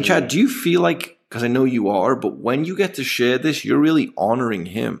 And Chad, do you feel like, because I know you are, but when you get to share this, you're really honoring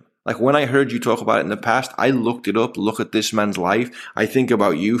him? Like when I heard you talk about it in the past, I looked it up, look at this man's life. I think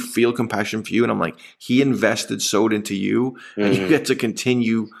about you, feel compassion for you. And I'm like, he invested, sowed into you. And you get to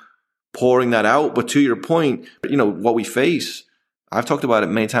continue pouring that out. But to your point, what we face, I've talked about it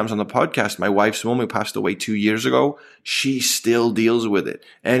many times on the podcast. My wife's mom, who passed away 2 years ago, she still deals with it.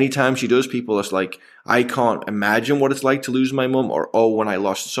 Anytime she does, people, it's like, I can't imagine what it's like to lose my mom, or, oh, when I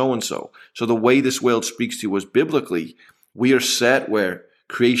lost so-and-so. So the way this world speaks to us biblically, we are set where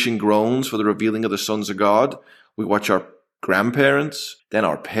creation groans for the revealing of the sons of God. We watch our grandparents, then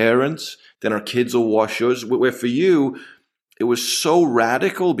our parents, then our kids will watch us. Where for you, it was so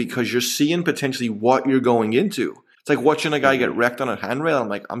radical because you're seeing potentially what you're going into. It's like watching a guy get wrecked on a handrail. I'm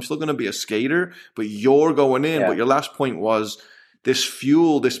like, I'm still going to be a skater, but you're going in. But your last point was this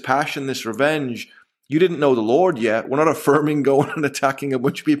fuel, this passion, this revenge. You didn't know the Lord yet. We're not affirming going and attacking a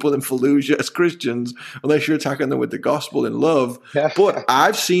bunch of people in Fallujah as Christians, unless you're attacking them with the gospel and love. But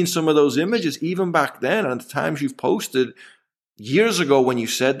I've seen some of those images even back then, and the times you've posted years ago when you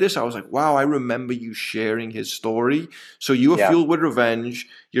said this, I was like, wow, I remember you sharing his story. So you were fueled with revenge.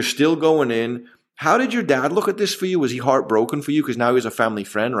 You're still going in. How did your dad look at this for you? Was he heartbroken for you? Because now he's a family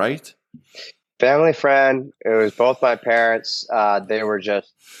friend, right? Family friend. It was both my parents. They were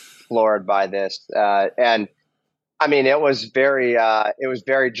just floored by this. And I mean, it was very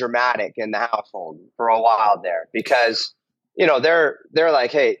dramatic in the household for a while there because, they're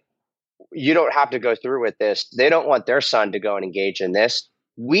like, hey, you don't have to go through with this. They don't want their son to go and engage in this.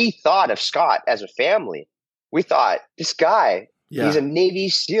 We thought of Scott as a family. We thought this guy, he's a Navy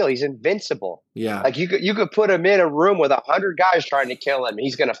SEAL. He's invincible. Yeah. Like you could put him in a room with 100 guys trying to kill him.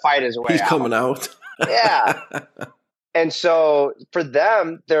 He's going to fight his way out. He's coming out. Yeah. And so for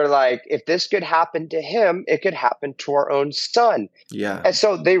them, they're like, if this could happen to him, it could happen to our own son. Yeah. And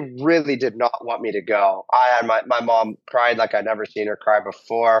so they really did not want me to go. My mom cried like I'd never seen her cry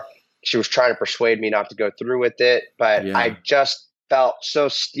before. She was trying to persuade me not to go through with it. But I just felt so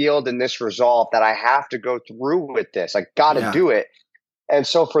steeled in this resolve that I have to go through with this. I got to do it. And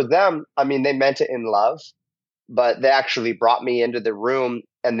so for them, I mean, they meant it in love, but they actually brought me into the room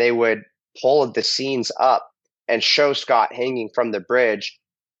and they would pull the scenes up and show Scott hanging from the bridge.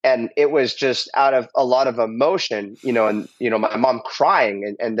 And it was just out of a lot of emotion, and, my mom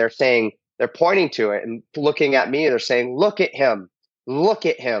crying and they're pointing to it and looking at me. They're saying, look at him. Look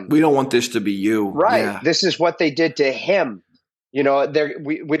at him. We don't want this to be you. Right. Yeah. This is what they did to him. We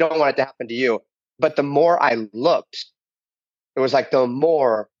don't want it to happen to you. But the more I looked, it was like the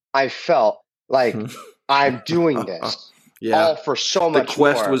more I felt like I'm doing this. All for so much more.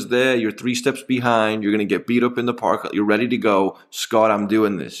 The quest was there. You're 3 steps behind. You're going to get beat up in the park. You're ready to go. Scott, I'm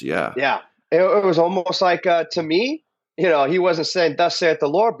doing this. Yeah. Yeah. It was almost like, to me, he wasn't saying, thus saith the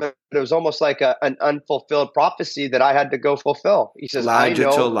Lord, but it was almost like an unfulfilled prophecy that I had to go fulfill. He says, Elijah to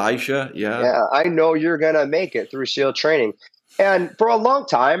Elisha. Yeah. I know you're going to make it through SEAL training. And for a long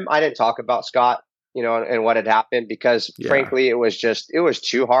time, I didn't talk about Scott, and what had happened because frankly, it was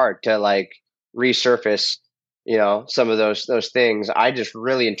too hard to like resurface, some of those things. I just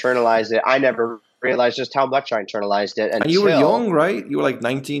really internalized it. I never realize just how much I internalized it. And you were young, right? You were like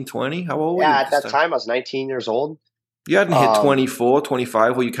 19, 20? How old were you? Yeah, at that time I was 19 years old. You hadn't hit 24,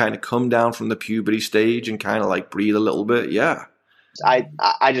 25 where you kind of come down from the puberty stage and kind of like breathe a little bit. Yeah.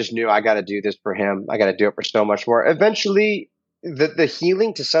 I just knew I got to do this for him. I got to do it for so much more. Eventually, the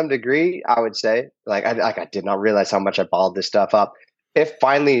healing to some degree, I would say, I did not realize how much I balled this stuff up. It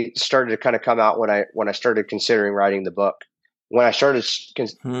finally started to kind of come out when I started considering writing the book. When I started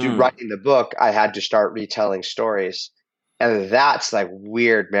writing the book, I had to start retelling stories. And that's like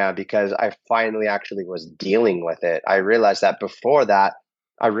weird, man, because I finally actually was dealing with it. I realized that before that,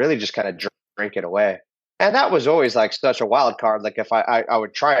 I really just kind of drink it away. And that was always like such a wild card. Like if I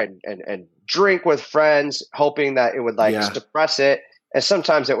would try and drink with friends, hoping that it would suppress it. And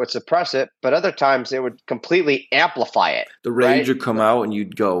sometimes it would suppress it, but other times it would completely amplify it. The rage would come out and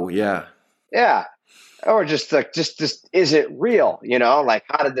you'd go, yeah. Yeah. Or just like, just is it real? You know, like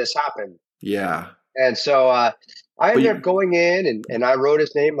how did this happen? Yeah. And so I ended up going in and I wrote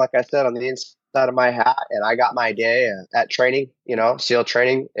his name, like I said, on the inside of my hat, and I got my day at training, SEAL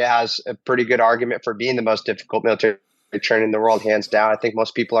training. It has a pretty good argument for being the most difficult military training in the world, hands down. I think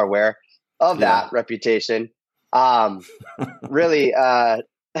most people are aware of that reputation. Really.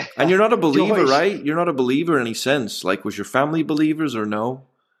 And you're not a believer, right? You're not a believer in any sense. Like, was your family believers or no?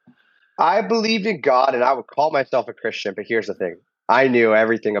 I believed in God and I would call myself a Christian, but here's the thing. I knew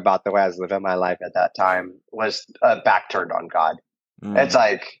everything about the way I was living my life at that time was back turned on God. It's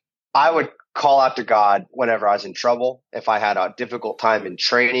like I would call out to God whenever I was in trouble. If I had a difficult time in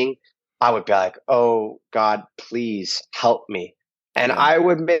training, I would be like, oh, God, please help me. And I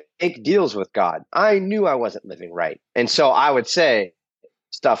would make deals with God. I knew I wasn't living right. And so I would say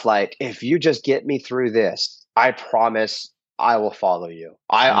stuff like, if you just get me through this, I promise I will follow you.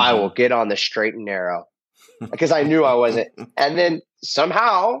 I will get on the straight and narrow, because I knew I wasn't. And then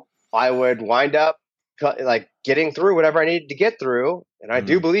somehow I would wind up like getting through whatever I needed to get through. And I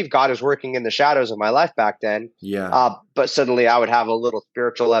do believe God is working in the shadows of my life back then. Yeah. But suddenly I would have a little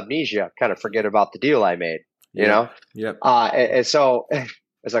spiritual amnesia, kind of forget about the deal I made, you know? Yep. And so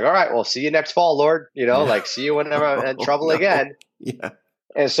it's like, all right, well, see you next fall, Lord, like see you whenever I'm in trouble again. Yeah.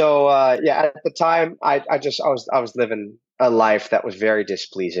 And so, at the time I was living a life that was very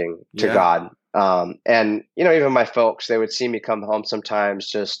displeasing to God. And, even my folks, they would see me come home sometimes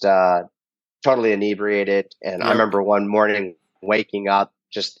just totally inebriated. And I remember one morning waking up,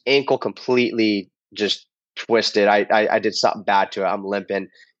 just ankle completely just twisted. I did something bad to it. I'm limping.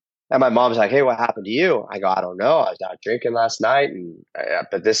 And my mom's like, hey, what happened to you? I go, I don't know. I was out drinking last night.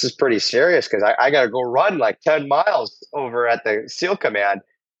 But this is pretty serious because I got to go run like 10 miles over at the SEAL command.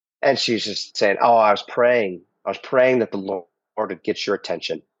 And she's just saying, oh, I was praying that the Lord would get your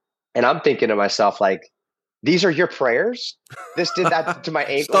attention. And I'm thinking to myself, like, these are your prayers? This did that to my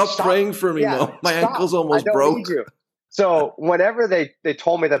ankle? Stop praying for me, Mo. My ankle's almost broke. Need you. So whenever they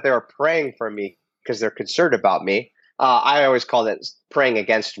told me that they were praying for me because they're concerned about me, I always called it praying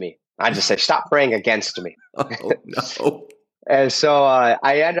against me. I just say, stop praying against me. Oh, no. And so I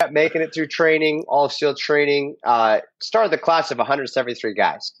ended up making it through training, all of SEAL training, started the class of 173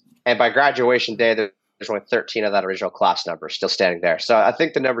 guys. And by graduation day, there's only 13 of that original class number still standing there. So I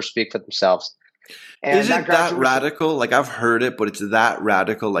think the numbers speak for themselves. And is it that radical? Like, I've heard it, but it's that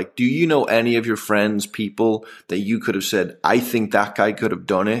radical. Like, do you know any of your friends, people that you could have said, I think that guy could have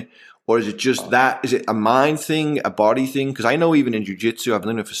done it? Or is it just is it a mind thing, a body thing? Because I know even in jiu-jitsu, I've been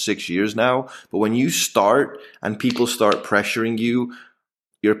doing it for 6 years now, but when you start and people start pressuring you,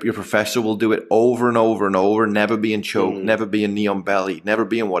 your professor will do it over and over and over, never being choked, never being knee on belly, never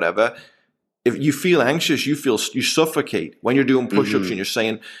being whatever. If you feel anxious, you suffocate when you're doing push-ups and you're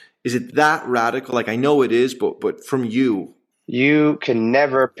saying, is it that radical? Like, I know it is, but from you. You can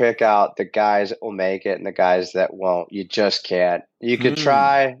never pick out the guys that will make it and the guys that won't. You just can't. You could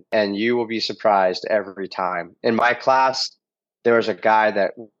try and you will be surprised every time. In my class, there was a guy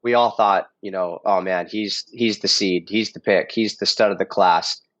that we all thought, oh man, he's the seed. He's the pick. He's the stud of the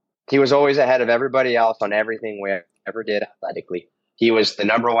class. He was always ahead of everybody else on everything we ever did athletically. He was the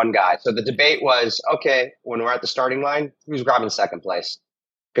number one guy. So the debate was, okay, when we're at the starting line, who's grabbing second place?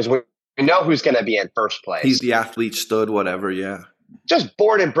 Because we know who's going to be in first place. He's the athlete stud, whatever, yeah. Just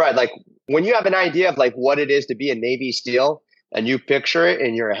born and bred. Like, when you have an idea of like what it is to be a Navy SEAL and you picture it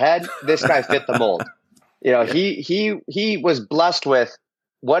in your head, this guy fit the mold. He was blessed with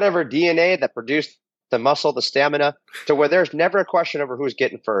whatever DNA that produced the muscle, the stamina, to where there's never a question over who's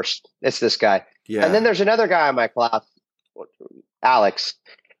getting first. It's this guy. Yeah. And then there's another guy in my class, Alex.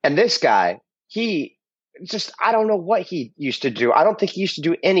 And this guy, I don't know what he used to do. I don't think he used to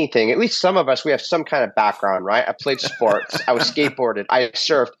do anything. At least some of us, we have some kind of background, right? I played sports. I was skateboarded. I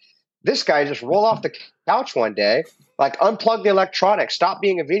surfed. This guy just rolled off the couch one day, like unplugged the electronics, stopped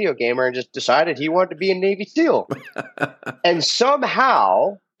being a video gamer, and just decided he wanted to be a Navy SEAL. And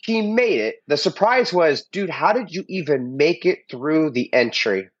somehow he made it. The surprise was, dude, how did you even make it through the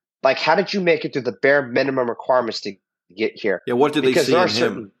entry? Like, how did you make it through the bare minimum requirements to get here? Yeah, what did they see in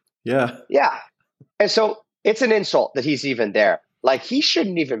him? Yeah. Yeah. And so it's an insult that he's even there. Like, he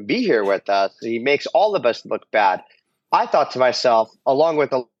shouldn't even be here with us. He makes all of us look bad. I thought to myself, along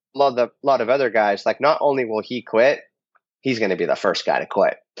with a lot of other guys, like, not only will he quit, he's going to be the first guy to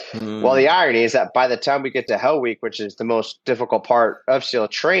quit. Well, the irony is that by the time we get to Hell Week, which is the most difficult part of SEAL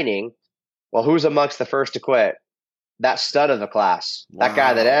training, well, who's amongst the first to quit? That stud of the class, that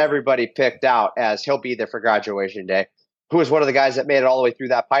guy that everybody picked out as he'll be there for graduation day, who was one of the guys that made it all the way through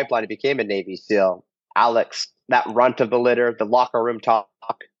that pipeline and became a Navy SEAL. Alex, that runt of the litter, the locker room talk,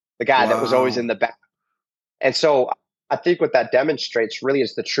 the guy that was always in the back. And so I think what that demonstrates really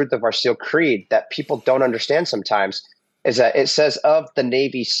is the truth of our SEAL creed that people don't understand sometimes, is that it says of the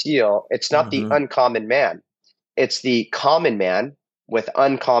Navy SEAL, it's not the uncommon man. It's the common man with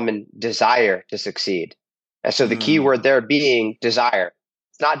uncommon desire to succeed. And so the key word there being desire.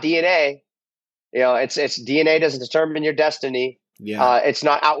 It's not DNA. You know, it's DNA doesn't determine your destiny. Yeah. It's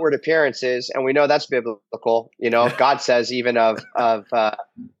not outward appearances. And we know that's biblical. You know, God says even of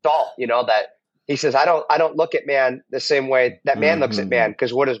Saul, you know, that he says, I don't look at man the same way that man looks at man.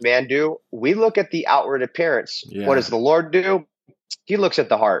 Because what does man do? We look at the outward appearance. Yeah. What does the Lord do? He looks at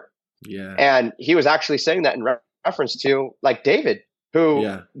the heart. Yeah. And he was actually saying that in reference to like David,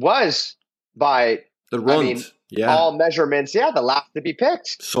 who was by all measurements, the last to be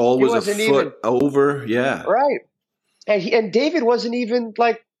picked. Saul was a foot over, right. And David wasn't even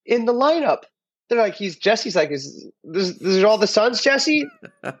like in the lineup. They're like, Jesse's like, these are all the sons, Jesse?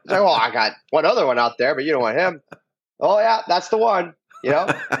 Like, well, I got one other one out there, but you don't want him. Oh yeah, that's the one. You know,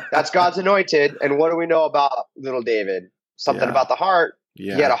 that's God's anointed. And what do we know about little David? Something about the heart.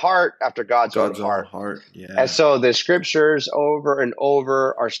 Yeah. He had a heart after God's own heart. Yeah. And so the scriptures over and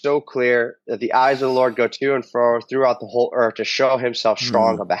over are so clear that the eyes of the Lord go to and fro throughout the whole earth to show himself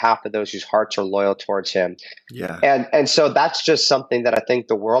strong on behalf of those whose hearts are loyal towards him. Yeah. And so that's just something that I think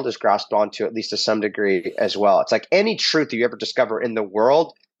the world has grasped onto, at least to some degree as well. It's like any truth you ever discover in the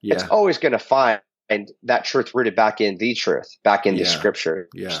world, it's always going to find that truth rooted back in the truth, back in the scripture.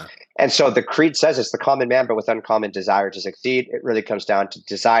 Yeah. And so the creed says it's the common man, but with uncommon desire to succeed. It really comes down to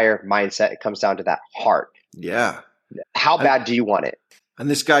desire, mindset. It comes down to that heart. Yeah. How bad do you want it? And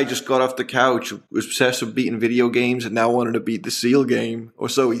this guy just got off the couch, was obsessed with beating video games, and now wanted to beat the SEAL game, or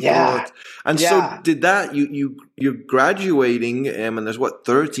so he thought. And so did that. You're graduating, and there's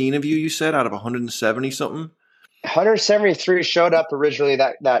 13 of you said out of 170 something? 173 showed up originally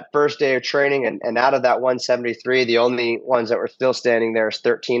that first day of training, and out of that 173, the only ones that were still standing there is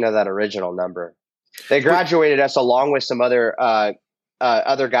 13 of that original number. They graduated us along with some other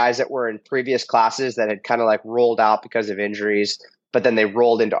guys that were in previous classes that had kind of like rolled out because of injuries, but then they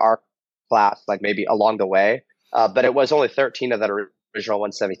rolled into our class like maybe along the way. But it was only 13 of that original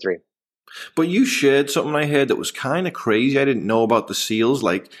 173. But you shared something I heard that was kind of crazy. I didn't know about the SEALs.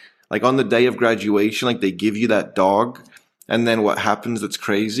 Like on the day of graduation, like they give you that dog, and then what happens that's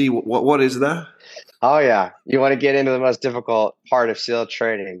crazy? What is that? Oh, yeah. You want to get into the most difficult part of SEAL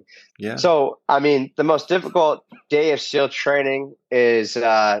training. Yeah. So, I mean, the most difficult day of SEAL training is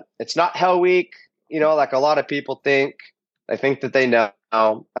it's not Hell Week, you know, like a lot of people think. I think that they know.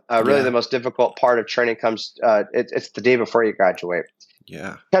 Really, the most difficult part of training comes, it's the day before you graduate.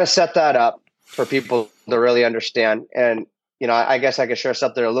 Yeah. Kind of set that up for people to really understand. And you know, I guess I could share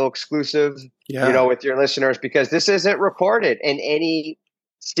something a little exclusive, you know, with your listeners, because this isn't recorded in any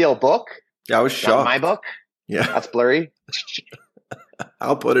SEAL book. Yeah, I was shocked. Not my book. Yeah, that's blurry.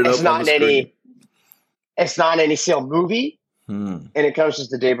 I'll put it up. It's not in any SEAL movie, and it comes just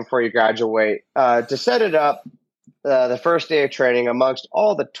the day before you graduate. To set it up, the first day of training, amongst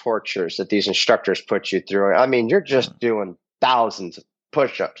all the tortures that these instructors put you through, I mean, you're just doing thousands of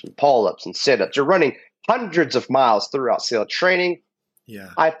push-ups and pull-ups and sit-ups. You're running hundreds of miles throughout SEAL training. Yeah.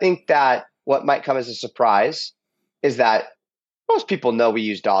 I think that what might come as a surprise is that most people know we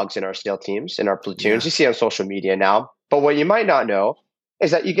use dogs in our SEAL teams, in our platoons. You see it on social media now. But what you might not know is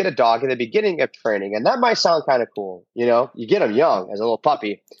that you get a dog in the beginning of training, and that might sound kind of cool. You know, you get them young as a little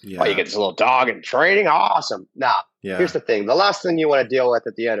puppy. Yeah. Oh, you get this little dog in training? Awesome. Now, here's the thing. The last thing you want to deal with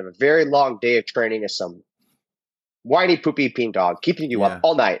at the end of a very long day of training is some whiny, poopy, peeing dog keeping you up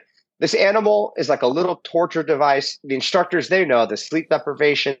all night. This animal is like a little torture device. The instructors, they know the sleep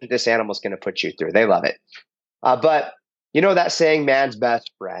deprivation this animal's going to put you through. They love it. But you know that saying, man's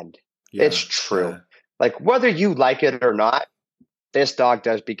best friend? Yeah, it's true. Yeah. Like whether you like it or not, this dog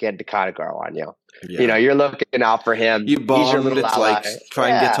does begin to kind of grow on you. Yeah. You know, you're looking out for him. You bond. It's ally. Like try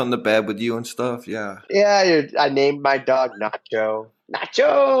and get on the bed with you and stuff. Yeah. Yeah. I named my dog Nacho.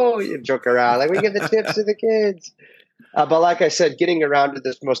 Nacho. You joke around like we give the tips to the kids. But like I said, getting around to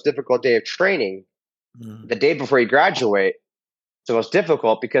this most difficult day of training, the day before you graduate, it's the most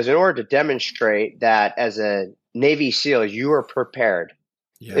difficult because in order to demonstrate that as a Navy SEAL, you are prepared.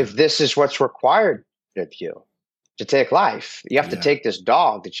 Yeah. If this is what's required of you to take life, you have to take this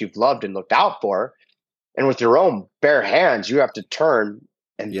dog that you've loved and looked out for, and with your own bare hands, you have to turn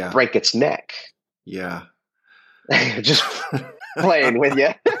and break its neck. Yeah. Just playing with you.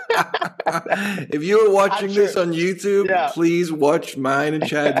 If you were watching this on YouTube, please watch mine and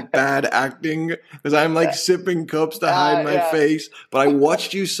Chad's bad acting because I'm like sipping cups to hide my face. But I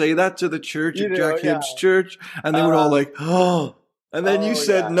watched you say that to the church at Jack Hibbs' church, and they were all like, "Oh." And then you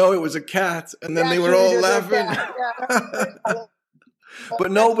said, no, it was a cat. And then they were all laughing.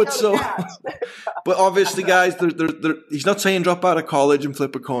 But obviously, guys, he's not saying drop out of college and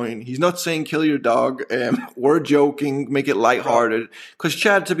flip a coin. He's not saying kill your dog. We're joking, make it lighthearted. Because,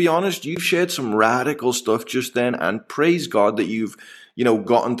 Chad, to be honest, you've shared some radical stuff just then. And praise God that you've,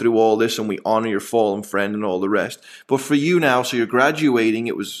 gotten through all this and we honor your fallen friend and all the rest. But for you now, so you're graduating.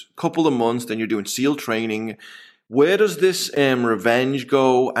 It was a couple of months. Then you're doing SEAL training. Where does this revenge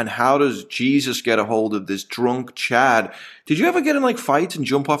go, and how does Jesus get a hold of this drunk Chad? Did you ever get in like fights and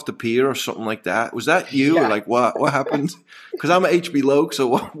jump off the pier or something like that? Was that you, or like what happened? Because I'm an HB Loke,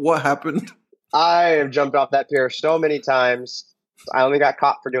 so what happened? I have jumped off that pier so many times. I only got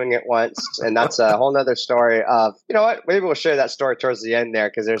caught for doing it once, and that's a whole nother story. Of you know what? Maybe we'll share that story towards the end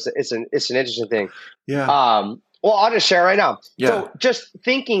there because it's an interesting thing. Yeah. Well, I'll just share right now. Yeah. So just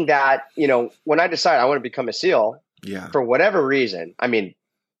thinking that, when I decided I want to become a SEAL, for whatever reason, I mean,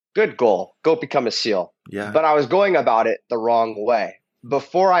 good goal, go become a SEAL. Yeah. But I was going about it the wrong way.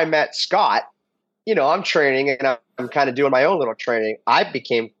 Before I met Scott, I'm training and I'm kind of doing my own little training. I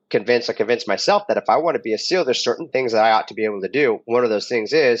convinced myself that if I want to be a SEAL, there's certain things that I ought to be able to do. One of those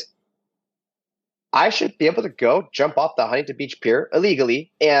things is I should be able to go jump off the Huntington Beach Pier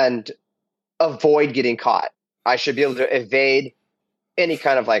illegally and avoid getting caught. I should be able to evade any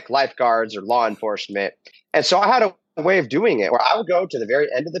kind of like lifeguards or law enforcement. And so I had a way of doing it where I would go to the very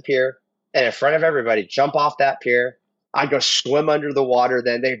end of the pier and in front of everybody, jump off that pier. I'd go swim under the water.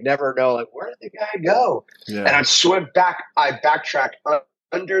 Then they'd never know, like, where did the guy go? Yeah. And I'd swim back. I'd backtrack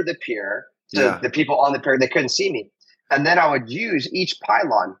under the pier. So the people on the pier, they couldn't see me. And then I would use each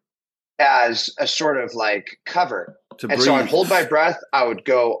pylon as a sort of like cover. So I'd hold my breath. I would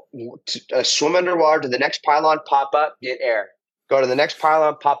go swim underwater to the next pylon, pop up, get air. Go to the next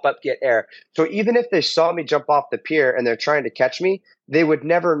pylon, pop up, get air. So even if they saw me jump off the pier and they're trying to catch me, they would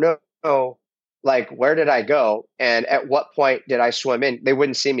never know, like, where did I go? And at what point did I swim in? They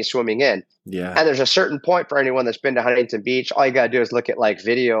wouldn't see me swimming in. Yeah. And there's a certain point for anyone that's been to Huntington Beach. All you got to do is look at like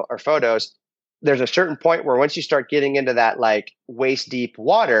video or photos. There's a certain point where once you start getting into that like waist deep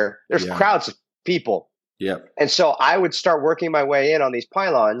water, there's crowds of people. Yeah. And so I would start working my way in on these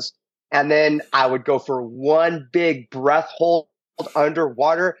pylons, and then I would go for one big breath hold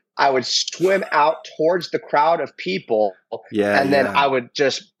underwater. I would swim out towards the crowd of people. And then I would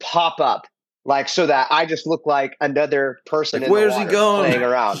just pop up like so that I just look like another person in where's the water he going? Playing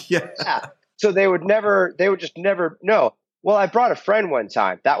around. Yeah. So they would just never know. Well, I brought a friend one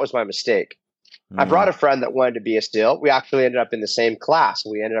time. That was my mistake. I brought a friend that wanted to be a SEAL. We actually ended up in the same class.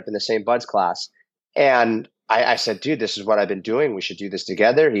 We ended up in the same BUD/S class. And I said, dude, this is what I've been doing. We should do this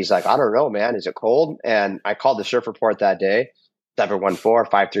together. He's like, I don't know, man. Is it cold? And I called the surf report that day,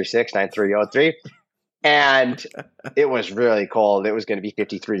 714-536-9303. And it was really cold. It was going to be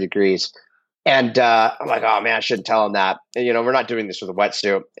 53 degrees. And I'm like, oh, man, I shouldn't tell him that. And, we're not doing this with a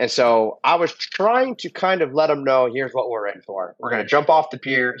wetsuit. And so I was trying to kind of let him know, here's what we're in for. We're going to jump off the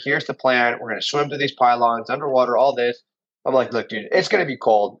pier. Here's the plan. We're going to swim to these pylons, underwater, all this. I'm like, look, dude, it's going to be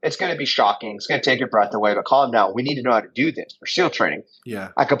cold. It's going to be shocking. It's going to take your breath away, but calm down. We need to know how to do this for SEAL training. Yeah.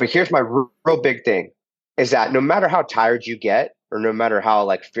 I go, but here's my real big thing is that no matter how tired you get or no matter how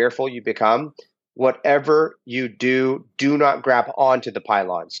like fearful you become, whatever you do, do not grab onto the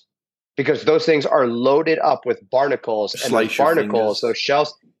pylons. Because those things are loaded up with barnacles, and those barnacles, those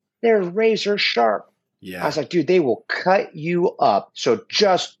shells, they're razor sharp. Yeah. I was like, dude, they will cut you up. So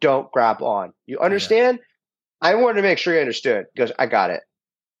just don't grab on. You understand? Yeah. I wanted to make sure you understood. He goes, I got it.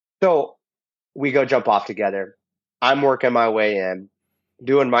 So we go jump off together. I'm working my way in,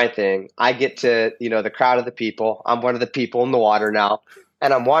 doing my thing. I get to, the crowd of the people. I'm one of the people in the water now,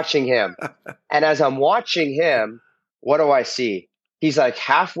 and I'm watching him. And as I'm watching him, what do I see? He's like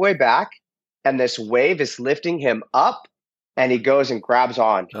halfway back, and this wave is lifting him up, and he goes and grabs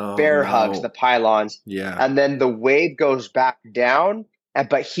on, bear hugs the pylons. Yeah. And then the wave goes back down,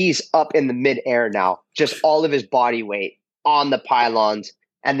 but he's up in the midair now, just all of his body weight on the pylons.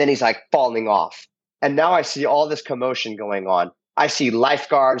 And then he's like falling off. And now I see all this commotion going on. I see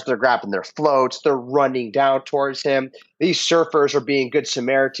lifeguards, they're grabbing their floats, they're running down towards him. These surfers are being good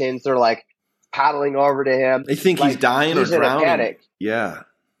Samaritans. They're like paddling over to him. They think he's dying or drowning. Yeah.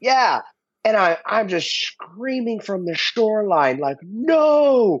 Yeah. And I'm just screaming from the shoreline, like,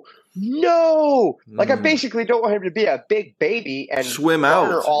 no. Like, I basically don't want him to be a big baby and swim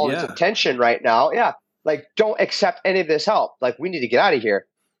out all his attention right now. Yeah. Like, don't accept any of this help. Like, we need to get out of here.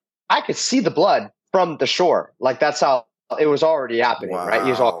 I could see the blood from the shore. Like, that's how it was already happening, right? He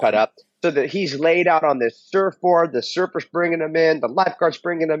was all cut up. So that he's laid out on this surfboard. The surfer's bringing him in. The lifeguard's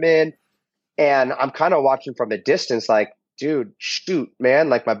bringing him in. And I'm kind of watching from a distance like, dude, shoot, man.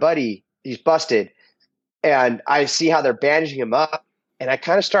 Like, my buddy, he's busted. And I see how they're bandaging him up. And I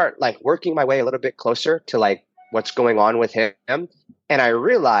kind of start, like, working my way a little bit closer to, like, what's going on with him. And I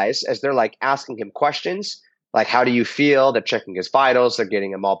realize as they're, like, asking him questions, like, how do you feel? They're checking his vitals. They're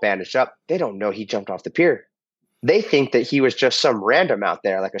getting him all bandaged up. They don't know he jumped off the pier. They think that he was just some random out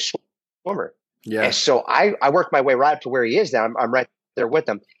there, like a swimmer. Yeah. And so I work my way right up to where he is now. I'm right there with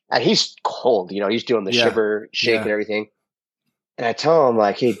him. And he's cold, you know, he's doing the shiver, shake and everything. And I tell him,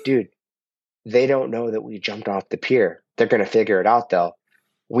 like, hey, dude, they don't know that we jumped off the pier. They're going to figure it out, though.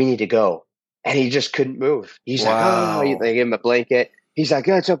 We need to go. And he just couldn't move. He's like, oh, they gave him a blanket. He's like,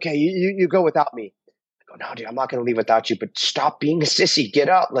 oh, it's okay. You go without me. No, dude, I'm not going to leave without you, but stop being a sissy. Get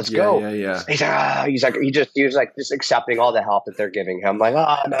up. Let's go. Yeah. He's like, just accepting all the help that they're giving him. I'm like,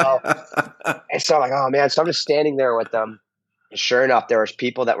 oh, no. And so I'm like, oh, man. So I'm just standing there with them. And sure enough, there was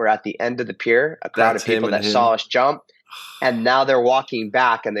people that were at the end of the pier, a crowd of people that saw us jump. And now they're walking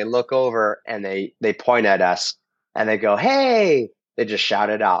back and they look over and they point at us and they go, hey, they just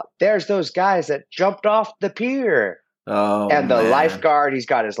shouted out, there's those guys that jumped off the pier. Oh, and the lifeguard, he's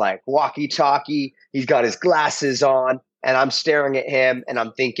got his like walkie-talkie, he's got his glasses on, and I'm staring at him and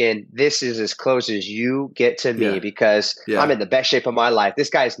I'm thinking, this is as close as you get to me because I'm in the best shape of my life. This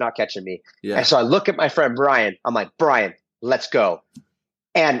guy is not catching me. Yeah. And so I look at my friend Brian. I'm like, Brian, let's go.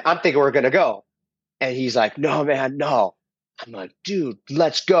 And I'm thinking we're going to go. And he's like, no, man, no. I'm like, dude,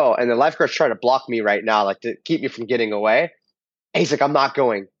 let's go. And the lifeguard's trying to block me right now, like to keep me from getting away. And he's like, I'm not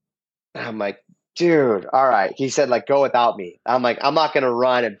going. And I'm like, dude, all right. He said, like, go without me. I'm like, I'm not going to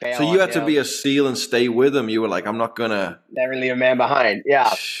run and bail. So you had to be a SEAL and stay with him. You were like, I'm not going to. Never leave a man behind.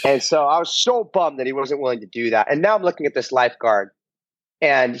 Yeah. And so I was so bummed that he wasn't willing to do that. And now I'm looking at this lifeguard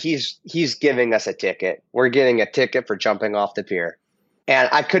and he's giving us a ticket. We're getting a ticket for jumping off the pier. And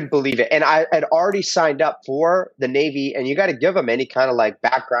I couldn't believe it. And I had already signed up for the Navy, and you got to give them any kind of like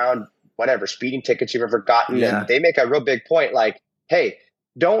background, whatever, speeding tickets you've ever gotten. Yeah. And they make a real big point, like, hey,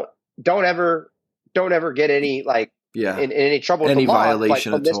 don't ever get any like in any trouble with any the law,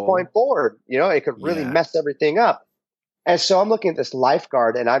 violation like, from this point forward. You know, it could really mess everything up. And so I'm looking at this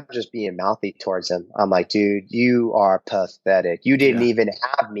lifeguard, and I'm just being mouthy towards him. I'm like, dude, you are pathetic. You didn't even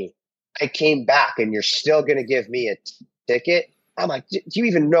have me. I came back, and you're still going to give me a ticket? I'm like, do you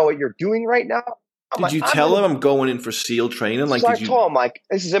even know what you're doing right now? Did you tell him I'm going in for SEAL training? Like, I told him, like,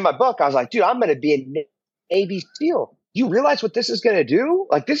 this is in my book. I was like, dude, I'm going to be a Navy SEAL. You realize what this is going to do?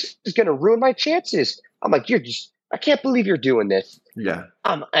 Like, this is going to ruin my chances. I'm like, I can't believe you're doing this. Yeah.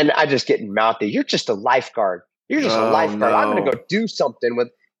 And I just get mouthy. You're just a lifeguard. You're just a lifeguard. No. I'm going to go do something with.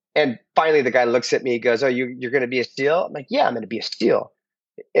 And finally, the guy looks at me. He goes, oh, you're going to be a SEAL? I'm like, yeah, I'm going to be a SEAL.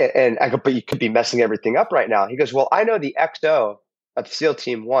 And I go, but you could be messing everything up right now. He goes, well, I know the XO of SEAL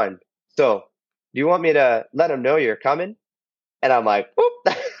Team 1. So do you want me to let him know you're coming? And I'm like,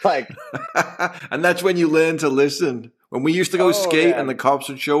 whoop. Like, and that's when you learn to listen. When we used to go skate and the cops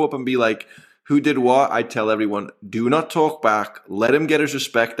would show up and be like, who did what? I'd tell everyone, do not talk back. Let him get his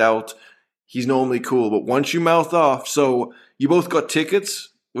respect out. He's normally cool. But once you mouth off, so you both got tickets?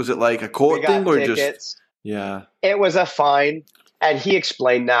 Was it like a court thing or tickets. Just? Yeah. It was a fine. And he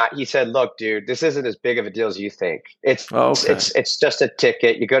explained that. He said, look, dude, this isn't as big of a deal as you think. It's just a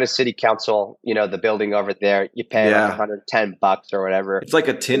ticket. You go to city council, you know, the building over there, you pay like $110 or whatever. It's like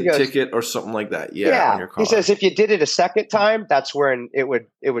a tint ticket or something like that. Yeah. On your car. He says if you did it a second time, that's when it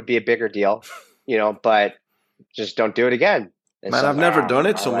would be a bigger deal, you know, but just don't do it again. And man, I've never done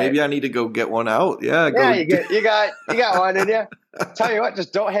it, so maybe I need to go get one out. Yeah, you got one in you. Tell you what,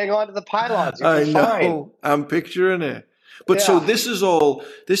 just don't hang on to the pylons. I know. Fine. I'm picturing it. But so this is all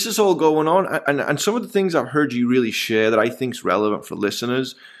going on, and some of the things I've heard you really share that I think is relevant for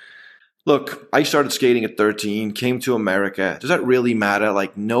listeners. Look, I started skating at 13, came to America. Does that really matter?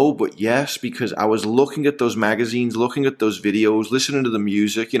 Like, no, but yes, because I was looking at those magazines, looking at those videos, listening to the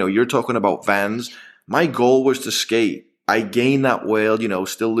music. You know, you're talking about Vans. My goal was to skate. I gained that whale, you know,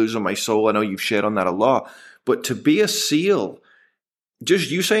 still losing my soul. I know you've shared on that a lot. But to be a SEAL,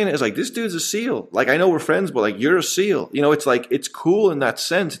 just you saying it is like, this dude's a SEAL. Like, I know we're friends, but like, you're a SEAL. You know, it's like, it's cool in that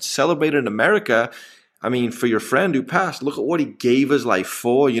sense. It's celebrated in America. I mean, for your friend who passed, look at what he gave his life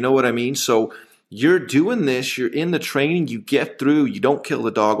for. You know what I mean? So you're doing this, you're in the training, you get through, you don't kill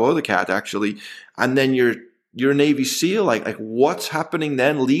the dog or the cat, actually, and then you're a Navy SEAL. Like what's happening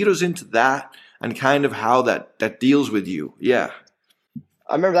then? Lead us into that and kind of how that deals with you. Yeah.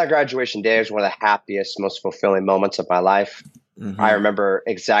 I remember that graduation day was one of the happiest, most fulfilling moments of my life. Mm-hmm. I remember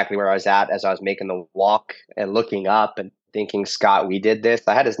exactly where I was at as I was making the walk and looking up and thinking, Scott, we did this.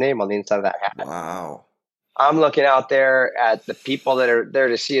 I had his name on the inside of that hat. Wow. I'm looking out there at the people that are there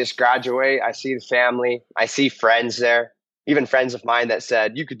to see us graduate. I see the family. I see friends there, even friends of mine that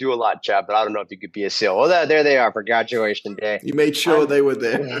said, you could do a lot, Chad, but I don't know if you could be a SEAL. Well, there they are for graduation day. You made sure they were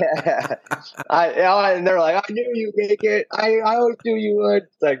there. Yeah. And they're like, I knew you'd make it. I always knew you would.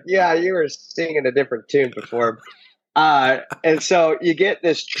 It's like, yeah, you were singing a different tune before. And so you get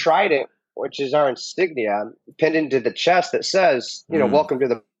this trident, which is our insignia, pinned into the chest that says, you know, welcome to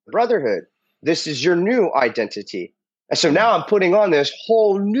the brotherhood. This is your new identity. And so now I'm putting on this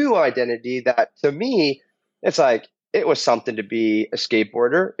whole new identity that to me, it's like, it was something to be a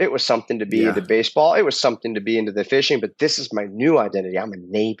skateboarder. It was something to be into baseball. It was something to be into the fishing, but this is my new identity. I'm a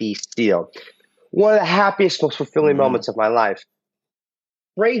Navy SEAL. One of the happiest, most fulfilling moments of my life.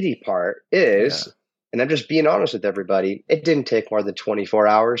 Crazy part is, and I'm just being honest with everybody, it didn't take more than 24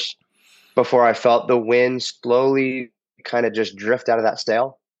 hours before I felt the wind slowly kind of just drift out of that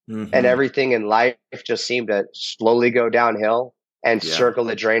sail. Mm-hmm. And everything in life just seemed to slowly go downhill and circle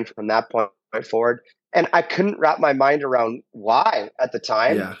the drain from that point forward. And I couldn't wrap my mind around why at the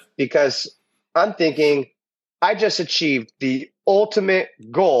time, because I'm thinking, I just achieved the ultimate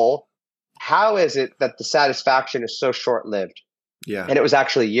goal. How is it that the satisfaction is so short-lived? Yeah. And it was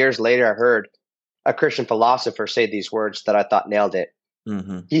actually years later, I heard a Christian philosopher say these words that I thought nailed it.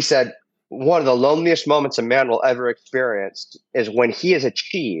 Mm-hmm. He said, one of the loneliest moments a man will ever experience is when he has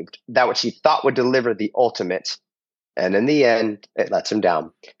achieved that which he thought would deliver the ultimate. And in the end, it lets him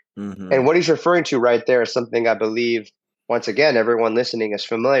down. Mm-hmm. And what he's referring to right there is something I believe, once again, everyone listening is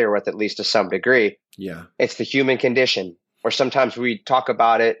familiar with, at least to some degree. Yeah. It's the human condition, or sometimes we talk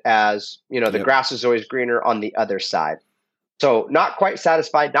about it as, you know, the grass is always greener on the other side. So not quite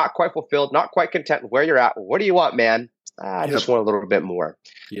satisfied, not quite fulfilled, not quite content with where you're at. What do you want, man? I just want a little bit more.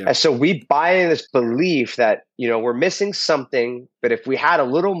 Yeah. And so we buy in this belief that, you know, we're missing something, but if we had a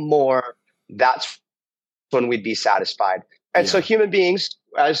little more, that's when we'd be satisfied. And so human beings,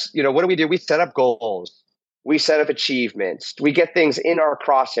 as you know, what do? We set up goals. We set up achievements. We get things in our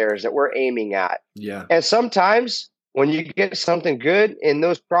crosshairs that we're aiming at. Yeah. And sometimes when you get something good in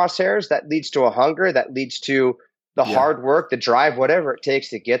those crosshairs, that leads to a hunger, that leads to the hard work, the drive, whatever it takes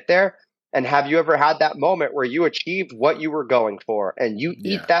to get there. And have you ever had that moment where you achieved what you were going for and you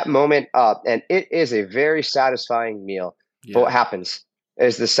eat that moment up, and it is a very satisfying meal? Yeah. But what happens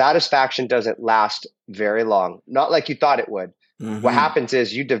is the satisfaction doesn't last very long, not like you thought it would. Mm-hmm. What happens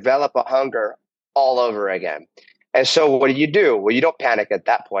is you develop a hunger all over again. And so what do? Well, you don't panic at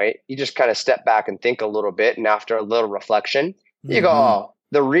that point. You just kind of step back and think a little bit. And after a little reflection, you go, oh,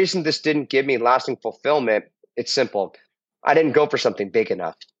 the reason this didn't give me lasting fulfillment, it's simple. I didn't go for something big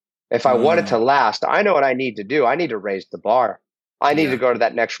enough. If I want it to last, I know what I need to do. I need to raise the bar. I need to go to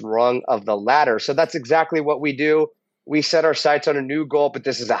that next rung of the ladder. So that's exactly what we do. We set our sights on a new goal, but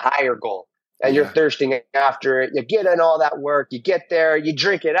this is a higher goal. And you're thirsting after it. You get in all that work. You get there. You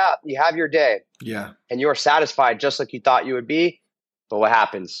drink it up. You have your day. Yeah. And you're satisfied just like you thought you would be. But what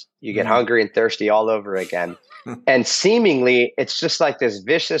happens? You get hungry and thirsty all over again. And seemingly, it's just like this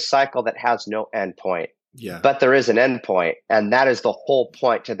vicious cycle that has no end point. Yeah. But there is an end point. And that is the whole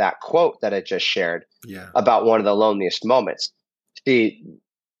point to that quote that I just shared about one of the loneliest moments. See,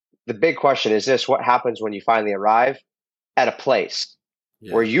 the big question is this: what happens when you finally arrive at a place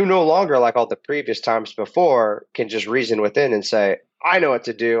where you no longer, like all the previous times before, can just reason within and say, I know what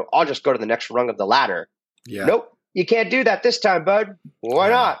to do. I'll just go to the next rung of the ladder. Yeah. Nope. You can't do that this time, bud. Why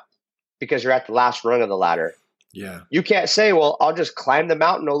not? Because you're at the last rung of the ladder. Yeah. You can't say, well, I'll just climb the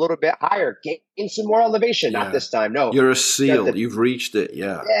mountain a little bit higher, gain some more elevation. Not this time. No. You're a SEAL. You've reached it.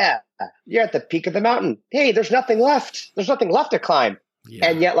 Yeah. Yeah. You're at the peak of the mountain. Hey, there's nothing left. There's nothing left to climb. Yeah.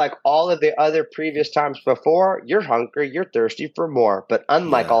 And yet, like all of the other previous times before, you're hungry, you're thirsty for more. But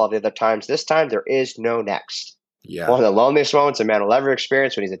unlike all of the other times, this time there is no next. Yeah. One of the loneliest moments a man will ever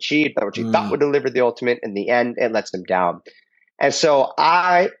experience, when he's achieved that which he thought would deliver the ultimate. In the end, it lets him down. And so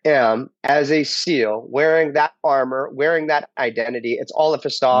I am, as a SEAL, wearing that armor, wearing that identity. It's all a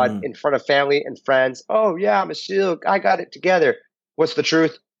facade in front of family and friends. Oh, yeah, I'm a SEAL. I got it together. What's the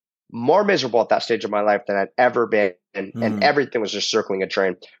truth? More miserable at that stage of my life than I'd ever been. And everything was just circling a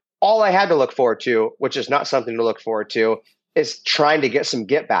train. All I had to look forward to, which is not something to look forward to, is trying to get some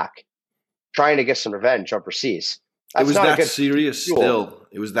get back, trying to get some revenge overseas. It was that serious still.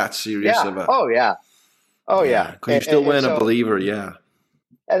 It was that serious of a... Oh, yeah. Oh, yeah. Because you're still wearing a believer, yeah.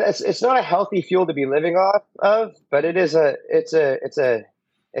 And it's not a healthy fuel to be living off of, but it's a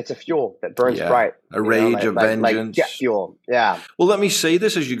fuel that burns bright. A rage of vengeance. Like jet fuel, yeah. Well, let me say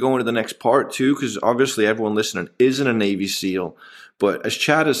this as you go into the next part, too, because obviously everyone listening isn't a Navy SEAL. But as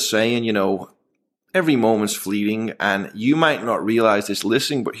Chad is saying, every moment's fleeting, and you might not realize this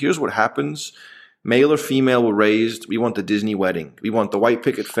listening, but here's what happens. Male or female were raised, we want the Disney wedding. We want the white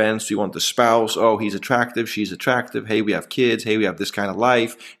picket fence. We want the spouse. Oh, he's attractive. She's attractive. Hey, we have kids. Hey, we have this kind of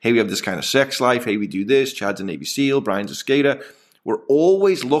life. Hey, we have this kind of sex life. Hey, we do this. Chad's a Navy SEAL. Brian's a skater. We're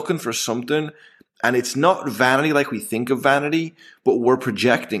always looking for something, and it's not vanity like we think of vanity, but we're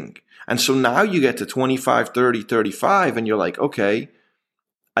projecting. And so now you get to 25, 30, 35, and you're like, okay,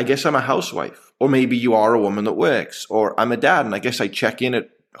 I guess I'm a housewife. Or maybe you are a woman that works. Or I'm a dad, and I guess I check in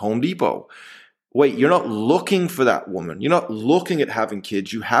at Home Depot. Wait, you're not looking for that woman. You're not looking at having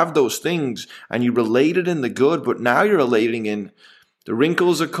kids. You have those things and you relate it in the good, but now you're relating in the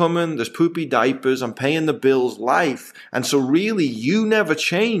wrinkles are coming, there's poopy diapers, I'm paying the bills, life. And so really you never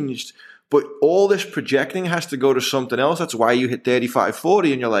changed, but all this projecting has to go to something else. That's why you hit 35,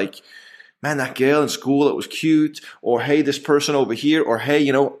 40 and you're like, man, that girl in school that was cute, or hey, this person over here, or hey,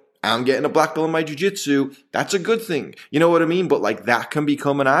 I'm getting a black belt in my jiu-jitsu. That's a good thing. You know what I mean? But like that can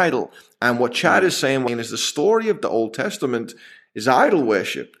become an idol. And what Chad is saying is the story of the Old Testament is idol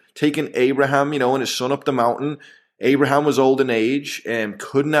worship. Taking Abraham, and his son up the mountain. Abraham was old in age and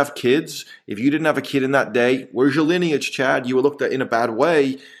couldn't have kids. If you didn't have a kid in that day, where's your lineage, Chad? You were looked at in a bad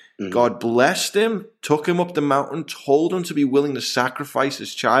way. God blessed him, took him up the mountain, told him to be willing to sacrifice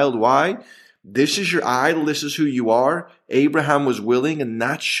his child. Why? This is your idol. This is who you are. Abraham was willing, and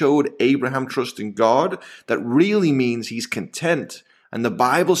that showed Abraham trusting God. That really means he's content. And the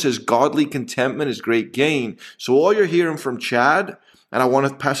Bible says godly contentment is great gain. So all you're hearing from Chad, and I want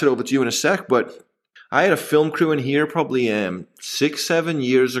to pass it over to you in a sec, but I had a film crew in here probably 6-7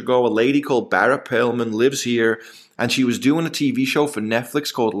 years ago. A lady called Barrett Perlman lives here, and she was doing a TV show for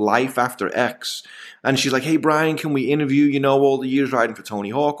Netflix called Life After X. And she's like, hey, Brian, can we interview, all the years riding for Tony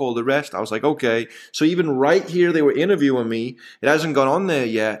Hawk, all the rest? I was like, okay. So even right here, they were interviewing me. It hasn't gone on there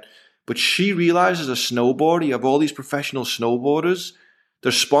yet. But she realizes a snowboarder, you have all these professional snowboarders.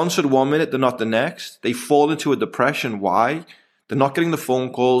 They're sponsored 1 minute, they're not the next. They fall into a depression. Why? They're not getting the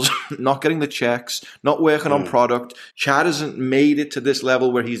phone calls, not getting the checks, not working on product. Chad hasn't made it to this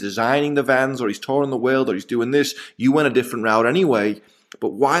level where he's designing the vans or he's touring the world or he's doing this. You went a different route anyway.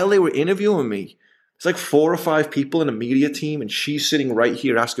 But while they were interviewing me, it's like 4 or 5 people in a media team, and she's sitting right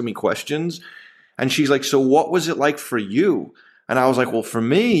here asking me questions. And she's like, so what was it like for you? And I was like, well, for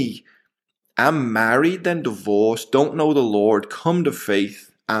me, I'm married, then divorced, don't know the Lord, come to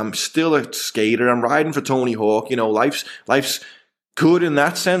faith. I'm still a skater. I'm riding for Tony Hawk. Life's good in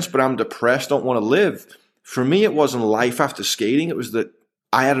that sense, but I'm depressed, don't want to live. For me, it wasn't life after skating. It was that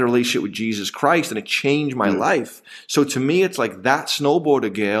I had a relationship with Jesus Christ and it changed my life. So to me, it's like that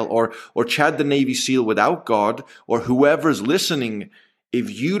snowboarder girl or Chad the Navy SEAL without God or whoever's listening.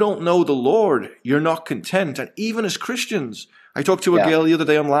 If you don't know the Lord, you're not content. And even as Christians, I talked to a girl the other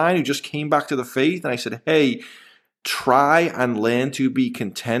day online who just came back to the faith, and I said, hey, try and learn to be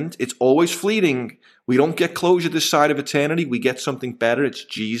content. It's always fleeting. We don't get closure this side of eternity. We get something better. It's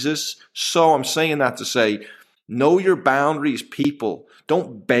Jesus. So I'm saying that to say, know your boundaries, people.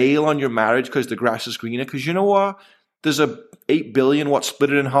 Don't bail on your marriage because the grass is greener. Because you know what? There's a 8 billion,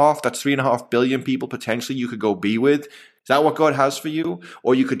 split it in half? That's 3.5 billion people potentially you could go be with. Is that what God has for you?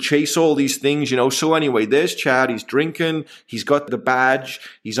 Or you could chase all these things, So anyway, there's Chad. He's drinking. He's got the badge.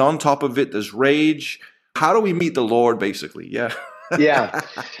 He's on top of it. There's rage. How do we meet the Lord, basically? Yeah. Yeah.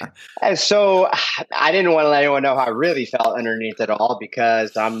 And so I didn't want to let anyone know how I really felt underneath it all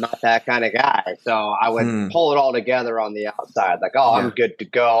because I'm not that kind of guy. So I would pull it all together on the outside. Like, I'm good to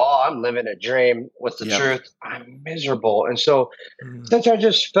go. Oh, I'm living a dream. What's the truth? I'm miserable. And so since I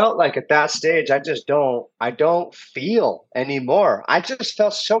just felt like at that stage, I don't feel anymore. I just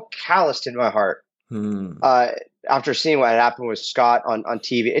felt so calloused in my heart. After seeing what had happened with Scott on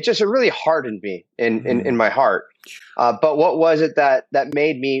TV, it really hardened me in my heart. But what was it that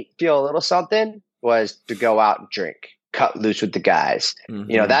made me feel a little something? was to go out and drink, cut loose with the guys.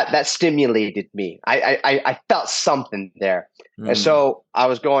 Mm-hmm. That stimulated me. I felt something there. Mm-hmm. And so I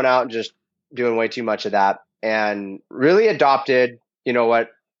was going out and just doing way too much of that, and really adopted, what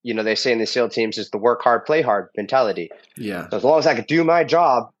they say in the SEAL teams is the work hard, play hard mentality. Yeah. So as long as I could do my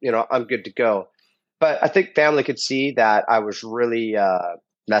job, I'm good to go. But I think family could see that I was really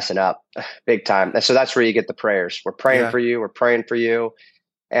messing up big time. And so that's where you get the prayers. We're praying for you. We're praying for you.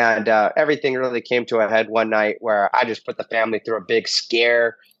 And everything really came to a head one night where I just put the family through a big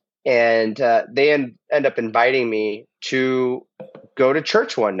scare. And they end up inviting me to go to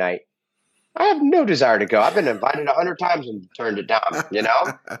church one night. I have no desire to go. I've been invited 100 times and turned it down,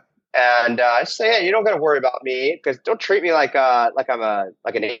 And I say, hey, you don't got to worry about me, because don't treat me like I'm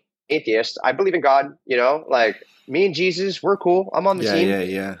an atheist. I believe in God, like me and Jesus, we're cool. I'm on the team.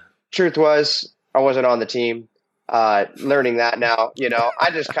 Yeah. Truth was, I wasn't on the team. Learning that now, I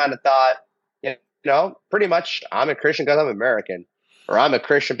just kind of thought, pretty much I'm a Christian because I'm American, or I'm a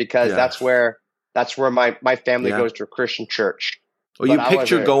Christian because that's where my family goes to a Christian church. Or you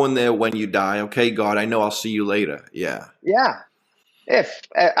picture going there when you die. Okay, God, I know I'll see you later. Yeah. Yeah. If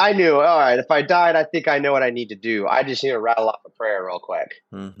I knew, all right, if I died, I think I know what I need to do. I just need to rattle off a prayer real quick.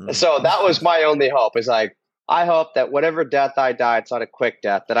 Mm-hmm. So that was my only hope. Is like, I hope that whatever death I die, it's not a quick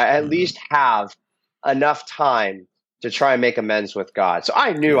death, that I at least have enough time to try and make amends with God. So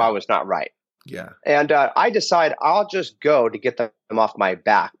I knew I was not right. Yeah. And I decided I'll just go to get them off my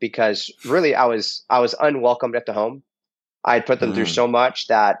back, because really I was unwelcomed at the home. I had put them through so much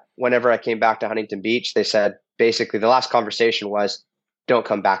that whenever I came back to Huntington Beach, they said, basically the last conversation was, don't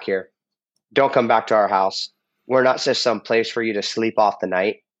come back here. Don't come back to our house. We're not just some place for you to sleep off the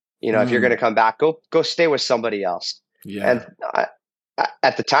night. If you're going to come back, go stay with somebody else. Yeah. And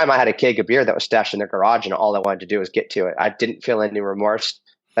at the time I had a keg of beer that was stashed in their garage, and all I wanted to do was get to it. I didn't feel any remorse.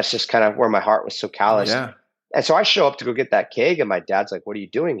 That's just kind of where my heart was so callous. Yeah. And so I show up to go get that keg, and my dad's like, what are you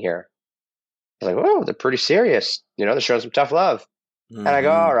doing here? I was like, oh, they're pretty serious. They're showing some tough love. Mm-hmm. And I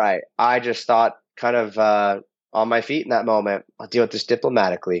go, all right. I just thought kind of on my feet in that moment. I'll deal with this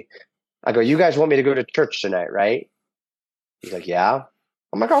diplomatically. I go, you guys want me to go to church tonight, right? He's like, yeah.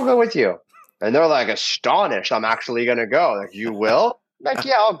 I'm like, I'll go with you. And they're like astonished I'm actually going to go. Like, you will? I'm like,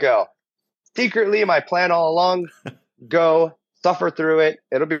 yeah, I'll go. Secretly, my plan all along, go, suffer through it.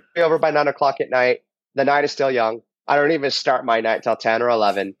 It'll be over by 9 o'clock at night. The night is still young. I don't even start my night till 10 or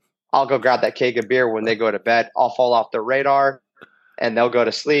 11. I'll go grab that keg of beer when they go to bed. I'll fall off the radar, and they'll go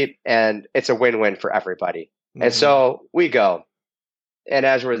to sleep, and it's a win-win for everybody. Mm-hmm. And so we go. And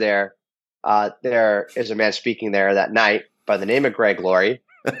as we're there is a man speaking there that night by the name of Greg Laurie.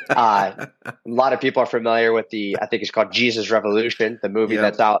 A lot of people are familiar with I think it's called Jesus Revolution, the movie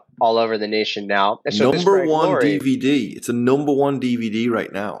that's out all over the nation now. And so number one DVD. It's a number one DVD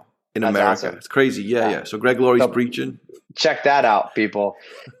right now in America. Awesome. It's crazy. Yeah. So Greg Laurie's preaching. Check that out, people.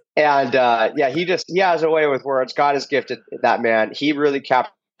 And he has a way with words. God has gifted that man. He really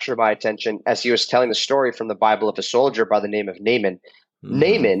captured my attention as he was telling the story from the Bible of a soldier by the name of Naaman. Mm-hmm.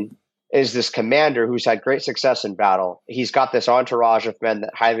 Naaman is this commander who's had great success in battle. He's got this entourage of men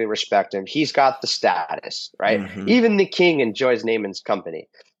that highly respect him. He's got the status, right? Mm-hmm. Even the king enjoys Naaman's company.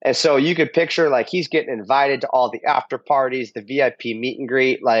 And so you could picture like he's getting invited to all the after parties, the VIP meet and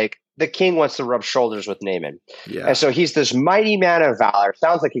greet. Like the king wants to rub shoulders with Naaman. Yeah. And so he's this mighty man of valor.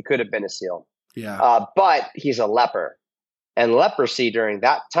 Sounds like he could have been a SEAL. Yeah. But he's a leper. And leprosy during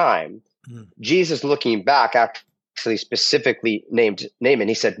that time, Jesus looking back actually specifically named Naaman.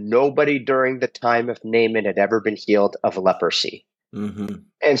 He said, nobody during the time of Naaman had ever been healed of leprosy. Mm-hmm.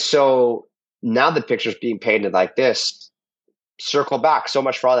 And so now the picture's being painted like this. Circle back, so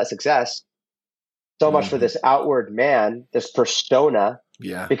much for all that success. So much for this outward man, this persona.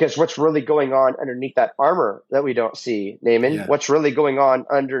 Yeah. Because what's really going on underneath that armor that we don't see, Naaman? Yeah. What's really going on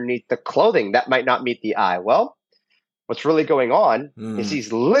underneath the clothing that might not meet the eye? Well, what's really going on is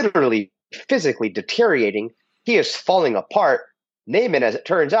he's literally physically deteriorating. He is falling apart. Naaman, as it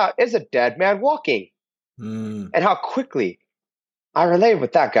turns out, is a dead man walking. And how quickly I relate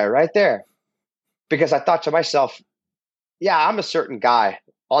with that guy right there. Because I thought to myself, yeah, I'm a certain guy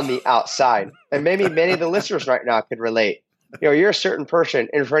on the outside. And maybe many of the listeners right now could relate. You're a certain person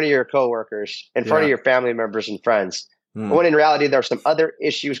in front of your coworkers, in front of your family members and friends. When in reality, there's some other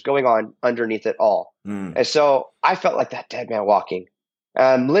issues going on underneath it all. And so I felt like that dead man walking.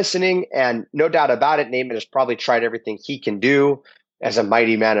 Listening, and no doubt about it, Naaman has probably tried everything he can do as a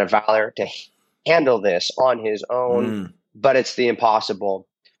mighty man of valor to handle this on his own, but it's the impossible.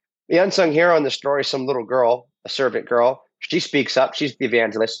 The unsung hero in the story, some little girl, a servant girl, she speaks up. She's the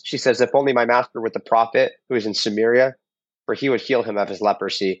evangelist. She says, if only my master were the prophet who is in Samaria, for he would heal him of his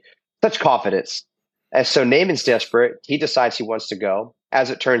leprosy. Such confidence. And so Naaman's desperate. He decides he wants to go. As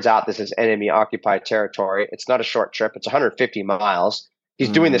it turns out, this is enemy-occupied territory. It's not a short trip. It's 150 miles. He's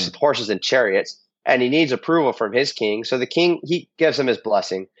doing this with horses and chariots, and he needs approval from his king. So the king, he gives him his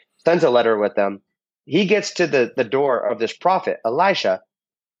blessing, sends a letter with them. He gets to the door of this prophet, Elisha,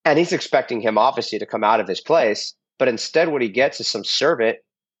 and he's expecting him, obviously, to come out of his place. But instead, what he gets is some servant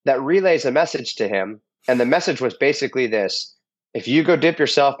that relays a message to him. And the message was basically this: if you go dip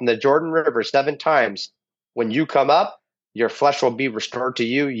yourself in the Jordan River 7 times, when you come up, your flesh will be restored to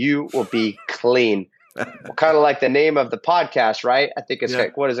you. You will be clean. Kind of like the name of the podcast, right? I think it's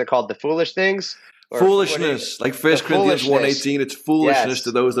like, what is it called? The Foolish Things? Or foolishness. Like 1 Corinthians 1:18, it's foolishness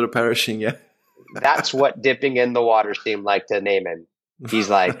to those that are perishing. Yeah. That's what dipping in the water seemed like to Naaman. He's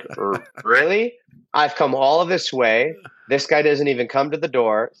like, really? I've come all of this way. This guy doesn't even come to the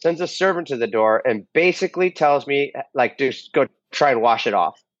door, sends a servant to the door, and basically tells me, like, just go try and wash it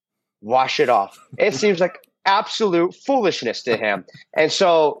off. Wash it off. It seems like absolute foolishness to him. And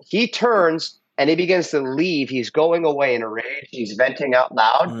so he turns and he begins to leave. He's going away in a rage. He's venting out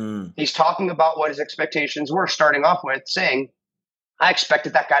loud. He's talking about what his expectations were, starting off with saying, I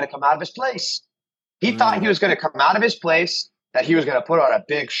expected that guy to come out of his place. He thought he was going to come out of his place, that he was going to put on a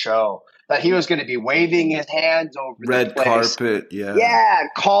big show, that he was going to be waving his hands over red the place. Carpet, yeah. Yeah,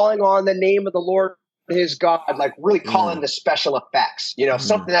 calling on the name of the Lord his God, like really calling the special effects,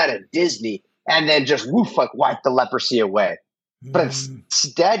 something out of Disney, and then just like wipe the leprosy away. But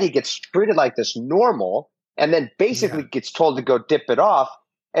instead, he gets treated like this normal, and then basically gets told to go dip it off.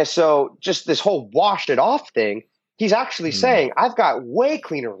 And so just this whole wash it off thing, he's actually saying, I've got way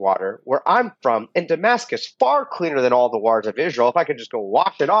cleaner water where I'm from in Damascus, far cleaner than all the waters of Israel. If I could just go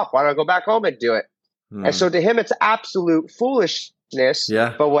wash it off, why don't I go back home and do it? And so to him, it's absolute foolishness.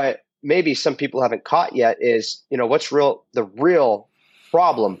 Yeah. But what maybe some people haven't caught yet is, what's the real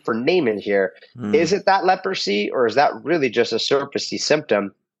problem for Naaman here. Is it that leprosy, or is that really just a surfacey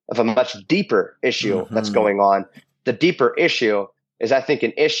symptom of a much deeper issue that's going on? The deeper issue is, I think,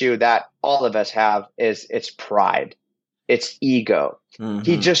 an issue that all of us have is it's pride. It's ego.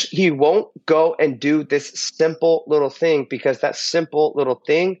 He won't go and do this simple little thing because that simple little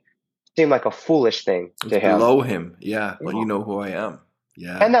thing seemed like a foolish thing to him. Below him. Yeah. Well, you know who I am.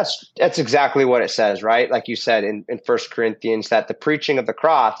 Yeah. And that's exactly what it says, right? Like you said in 1 Corinthians, that the preaching of the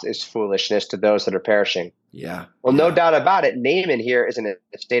cross is foolishness to those that are perishing. Yeah. Well, no doubt about it. Naaman here is in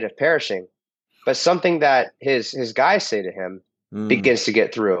a state of perishing, but something that his guys say to him begins to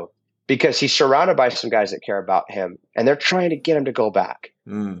get through, because he's surrounded by some guys that care about him, and they're trying to get him to go back.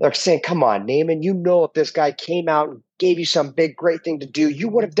 They're saying, come on, Naaman, if this guy came out and gave you some big, great thing to do, you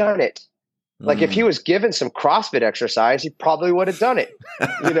would have done it. Like if he was given some CrossFit exercise, he probably would have done it,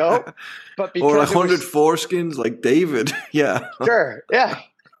 But because or 100 foreskins like David. Yeah. Sure. Yeah.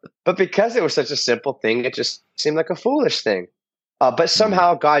 But because it was such a simple thing, it just seemed like a foolish thing. But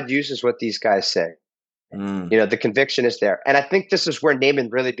somehow God uses what these guys say. The conviction is there. And I think this is where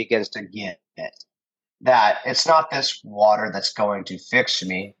Naaman really begins to get it. That it's not this water that's going to fix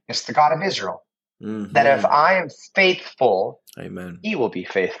me. It's the God of Israel. That if I am faithful, amen, he will be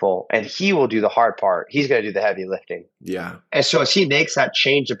faithful, and he will do the hard part. He's going to do the heavy lifting. Yeah. And so as he makes that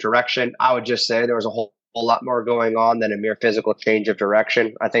change of direction, I would just say there was a whole lot more going on than a mere physical change of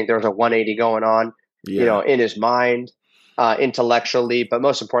direction. I think there was a 180 going on, in his mind, intellectually, but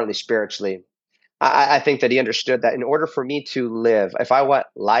most importantly, spiritually. I think that he understood that in order for me to live, if I want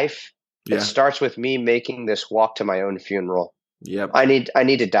life, it starts with me making this walk to my own funeral. Yep. I need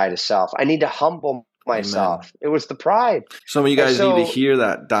to die to self. I need to humble myself. Amen. It was the pride. Some of you guys need to hear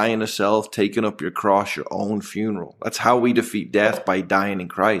that. Dying to self, taking up your cross, your own funeral. That's how we defeat death, by dying in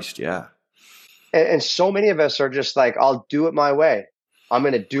Christ. Yeah. And so many of us are just like, I'll do it my way. I'm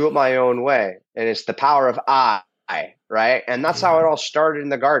going to do it my own way. And it's the power of I, right? And that's how it all started in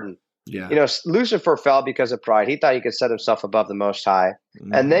the garden. Yeah. Lucifer fell because of pride. He thought he could set himself above the Most High.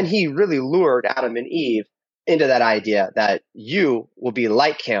 And then he really lured Adam and Eve into that idea that you will be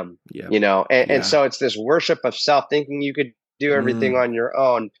like him, and so it's this worship of self, thinking you could do everything on your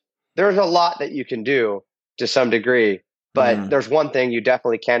own. There's a lot that you can do to some degree, but there's one thing you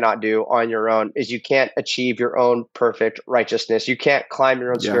definitely cannot do on your own is you can't achieve your own perfect righteousness. You can't climb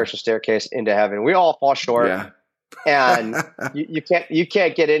your own spiritual staircase into heaven. We all fall short. Yeah. And you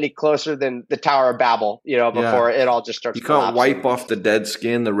can't get any closer than the Tower of Babel, before it all just starts. You can't collapsing. wipe off the dead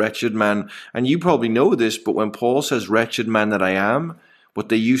skin, the wretched man. And you probably know this, but when Paul says "wretched man that I am," what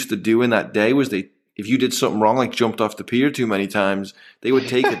they used to do in that day was if you did something wrong, like jumped off the pier too many times, they would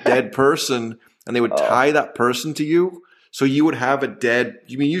take a dead person and they would tie that person to you. So you would have a dead,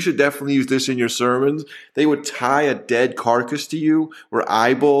 you should definitely use this in your sermons. They would tie a dead carcass to you where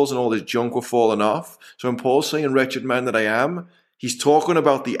eyeballs and all this junk were falling off. So when Paul's saying, wretched man that I am, he's talking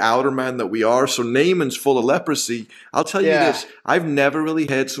about the outer man that we are. So Naaman's full of leprosy. I'll tell you this, I've never really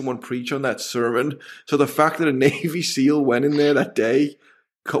heard someone preach on that sermon. So the fact that a Navy SEAL went in there that day,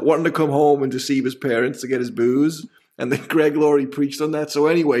 wanting to come home and deceive his parents to get his booze, and then Greg Laurie preached on that. So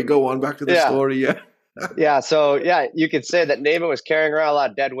anyway, go on back to the story, So you could say that Naaman was carrying around a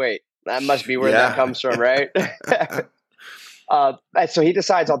lot of dead weight. That must be where that comes from, right? So he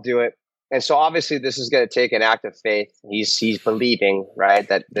decides, I'll do it. And so obviously this is going to take an act of faith. He's believing, right,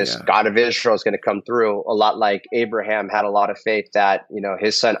 that this God of Israel is going to come through, a lot like Abraham had a lot of faith that,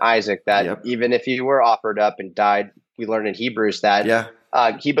 his son Isaac, that even if he were offered up and died, we learn in Hebrews that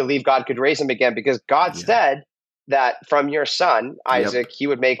he believed God could raise him again, because God said that from your son, Isaac, he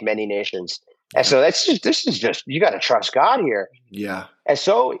would make many nations. And so this is just, you got to trust God here. Yeah. And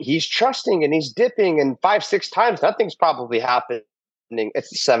so he's trusting and he's dipping, and 5-6 times, nothing's probably happening. It's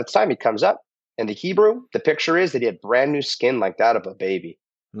the 7th time he comes up. In the Hebrew, the picture is that he had brand new skin like that of a baby.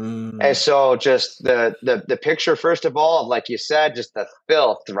 And so just the picture, first of all, of, like you said, just the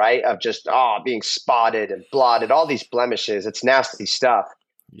filth, right? Of just, being spotted and blotted, all these blemishes. It's nasty stuff.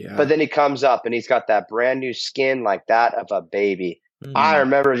 Yeah. But then he comes up and he's got that brand new skin like that of a baby. I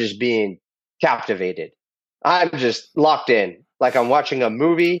remember just being captivated. I'm just locked in, like I'm watching a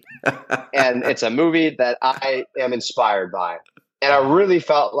movie, and it's a movie that I am inspired by. And I really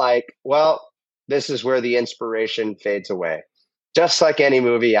felt like, well, this is where the inspiration fades away. Just like any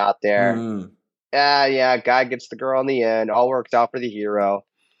movie out there. Guy gets the girl in the end, all worked out for the hero.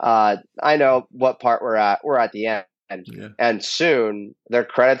 I know what part we're at. We're at the end. And soon their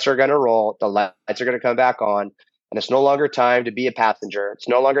credits are going to roll. The lights are going to come back on. And it's no longer time to be a passenger. It's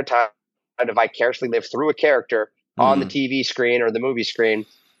no longer time to vicariously live through a character on the TV screen or the movie screen.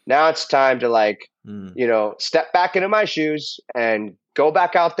 Now it's time to step back into my shoes and go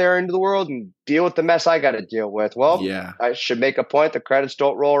back out there into the world and deal with the mess I got to deal with. Well, I should make a point. The credits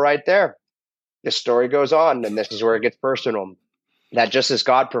don't roll right there. The story goes on, and this is where it gets personal. That just as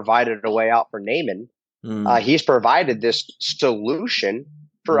God provided a way out for Naaman, he's provided this solution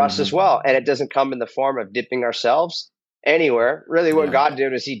for us as well. And it doesn't come in the form of dipping ourselves anywhere. Really what God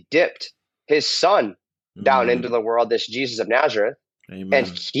did is he dipped his son down into the world, this Jesus of Nazareth. Amen. And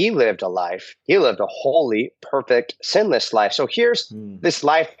he lived a life. He lived a holy, perfect, sinless life. So here's this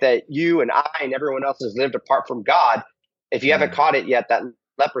life that you and I and everyone else has lived apart from God. If you haven't caught it yet, that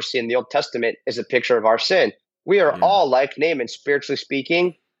leprosy in the Old Testament is a picture of our sin. We are all like Naaman, spiritually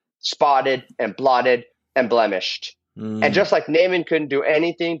speaking, spotted and blotted and blemished. And just like Naaman couldn't do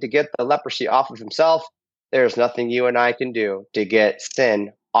anything to get the leprosy off of himself, there's nothing you and I can do to get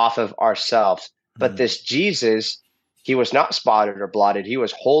sin off of ourselves. But this Jesus, he was not spotted or blotted. He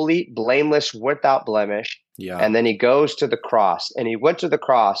was holy, blameless, without blemish. Yeah. And then he goes to the cross, and he went to the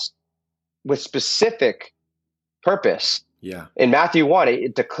cross with specific purpose. Yeah. In Matthew 1,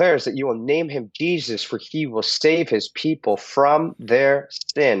 it declares that you will name him Jesus, for he will save his people from their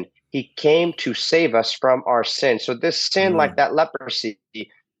sin. He came to save us from our sin. So this sin, like that leprosy,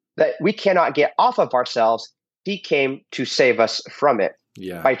 that we cannot get off of ourselves, he came to save us from it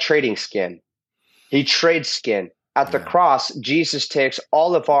by trading skin. He trades skin. At the cross, Jesus takes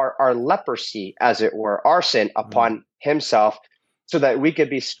all of our leprosy, as it were, our sin upon himself, so that we could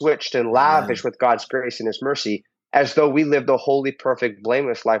be switched and lavished with God's grace and his mercy, as though we lived the holy, perfect,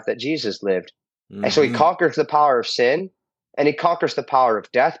 blameless life that Jesus lived. And so he conquers the power of sin, and he conquers the power of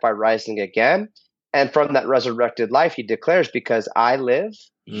death by rising again. And from that resurrected life, he declares, because I live,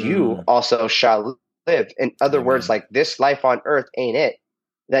 you also shall live. In other words, like this life on earth ain't it,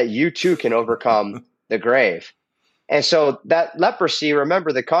 that you too can overcome the grave. And so that leprosy,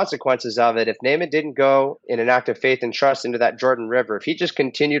 remember the consequences of it. If Naaman didn't go in an act of faith and trust into that Jordan River, if he just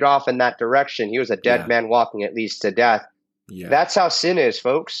continued off in that direction, he was a dead man walking, it leads to death. Yeah. That's how sin is,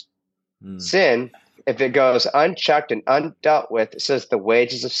 folks. Sin, if it goes unchecked and undealt with, it says the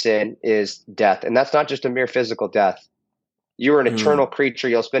wages of sin is death. And that's not just a mere physical death. You are an eternal creature.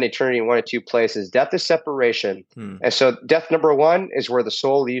 You'll spend eternity in one of two places. Death is separation. And so death number one is where the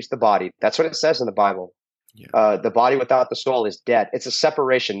soul leaves the body. That's what it says in the Bible. Yeah. The body without the soul is dead. It's a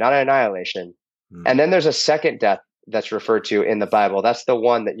separation, not an annihilation. And then there's a second death that's referred to in the Bible. That's the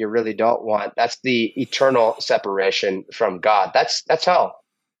one that you really don't want. That's the eternal separation from God. That's hell.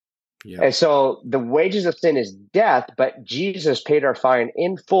 Yeah. And so the wages of sin is death, but Jesus paid our fine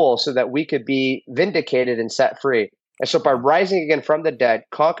in full so that we could be vindicated and set free. And so by rising again from the dead,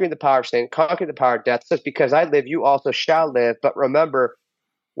 conquering the power of sin, conquering the power of death, it says, because I live, you also shall live. But remember,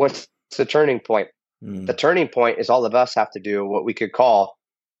 what's the turning point? The turning point is all of us have to do what we could call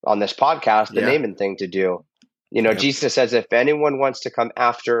on this podcast, the Naaman thing to do. Jesus says, if anyone wants to come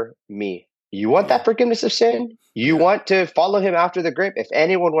after me, you want that forgiveness of sin? You want to follow him after the grave? If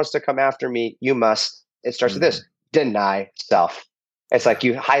anyone wants to come after me, you must. It starts with this: deny self. It's like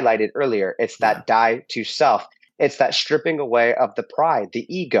you highlighted earlier. It's that die to self. It's that stripping away of the pride, the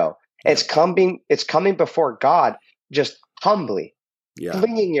ego. It's coming before God, just humbly,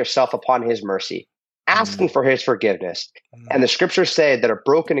 flinging yourself upon his mercy, asking for his forgiveness. And the scriptures say that a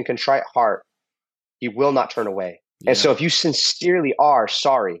broken and contrite heart, he will not turn away. And so if you sincerely are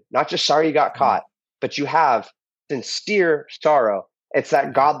sorry, not just sorry you got caught, but you have sincere sorrow, it's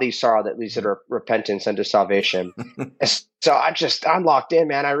that godly sorrow that leads to repentance and to salvation. So I'm locked in,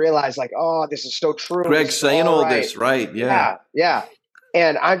 man. I realize this is so true. Greg's saying all this, right? Yeah. Yeah.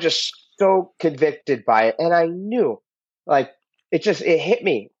 And I'm just so convicted by it. And I knew, it hit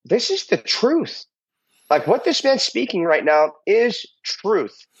me. This is the truth. What this man's speaking right now is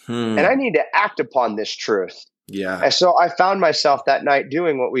truth. And I need to act upon this truth. Yeah. And so I found myself that night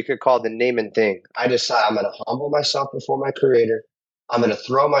doing what we could call the Naaman thing. I decided I'm going to humble myself before my Creator. I'm going to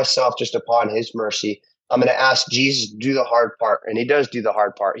throw myself just upon his mercy. I'm going to ask Jesus to do the hard part. And he does do the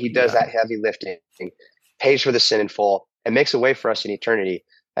hard part. He does that heavy lifting, pays for the sin in full, and makes a way for us in eternity.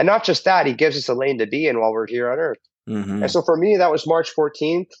 And not just that, he gives us a lane to be in while we're here on earth. And so for me, that was March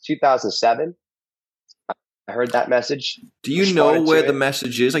 14th, 2007. I heard that message. Do you know where the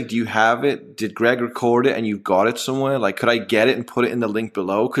message is? Do you have it? Did Greg record it and you got it somewhere? Could I get it and put it in the link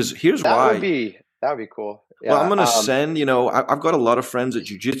below? Because here's why. That would be cool. Yeah, well, I'm going to send, I've got a lot of friends at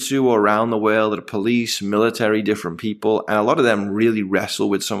jiu-jitsu around the world that are police, military, different people. And a lot of them really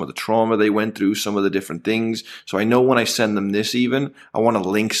wrestle with some of the trauma they went through, some of the different things. So I know when I send them this even, I want to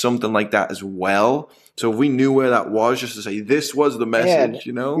link something like that as well. So if we knew where that was, just to say this was the message,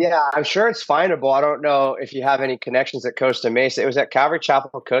 Yeah, I'm sure it's findable. I don't know if you have any connections at Costa Mesa. It was at Calvary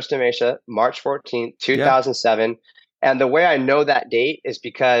Chapel, Costa Mesa, March 14th, 2007. Yeah. And the way I know that date is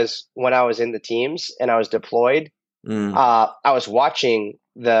because when I was in the teams and I was deployed, I was watching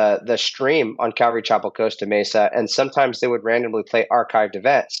the stream on Calvary Chapel, Costa Mesa, and sometimes they would randomly play archived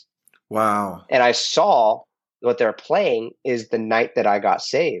events. Wow. And I saw what they're playing is the night that I got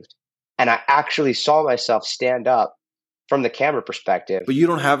saved. And I actually saw myself stand up from the camera perspective. But you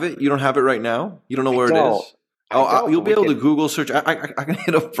don't have it? You don't have it right now? You don't know where it is? You'll be able to Google search. I can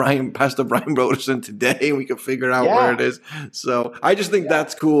hit up Pastor Brian Broderson today and we can figure out where it is. So I just think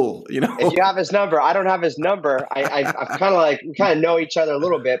that's cool. If you have his number, I don't have his number. I'm kind of we kind of know each other a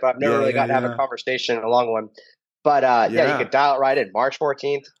little bit, but I've never really got to have a conversation, a long one. But you could dial it right in March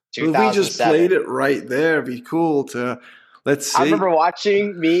 14th, 2007. If we just played it right there, it'd be cool to... Let's see. I remember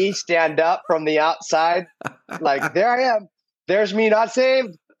watching me stand up from the outside, there I am. There's me not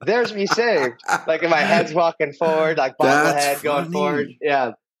saved. There's me saved. And my head's walking forward, bobblehead going forward.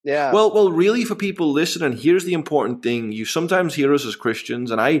 Yeah. Yeah. Well, really, for people listening, here's the important thing. You sometimes hear us as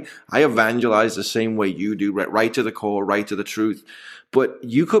Christians, and I evangelize the same way you do, right to the core, right to the truth. But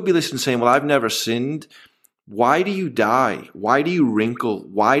you could be listening saying, well, I've never sinned. Why do you die? Why do you wrinkle?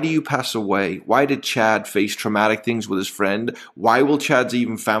 Why do you pass away? Why did Chad face traumatic things with his friend? Why will Chad's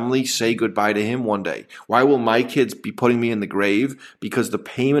even family say goodbye to him one day? Why will my kids be putting me in the grave? Because the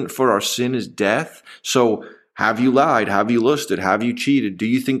payment for our sin is death. So have you lied? Have you lusted? Have you cheated? Do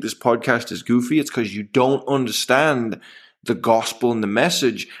you think this podcast is goofy? It's because you don't understand the gospel and the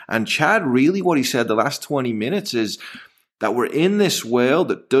message. And Chad, really what he said the last 20 minutes is that we're in this world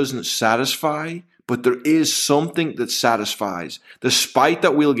that doesn't satisfy, but there is something that satisfies. Despite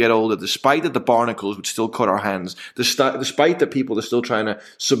that we'll get older, despite that the barnacles would still cut our hands, despite that people are still trying to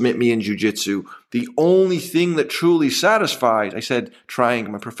submit me in jiu-jitsu, the only thing that truly satisfies, I said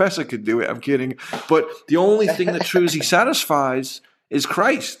trying, my professor could do it, I'm kidding, but the only thing that truly satisfies is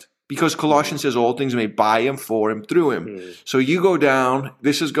Christ. Because Colossians says all things are made by him, for him, through him. So you go down,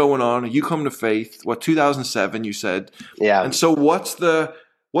 this is going on, you come to faith, 2007 you said. Yeah. And so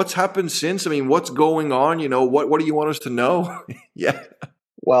what's happened since? I mean, what's going on? What do you want us to know? Yeah.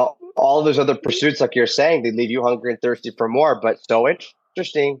 Well, all those other pursuits, like you're saying, they leave you hungry and thirsty for more. But so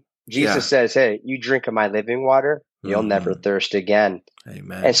interesting. Jesus says, hey, you drink of my living water, you'll never thirst again.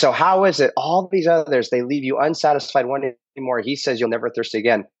 Amen. And so how is it all these others, they leave you unsatisfied wanting more? He says you'll never thirst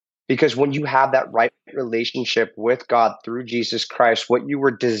again. Because when you have that right relationship with God through Jesus Christ, what you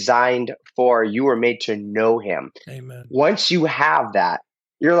were designed for, you were made to know him. Amen. Once you have that,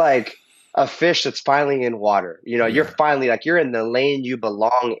 you're like a fish that's finally in water. You're finally you're in the lane you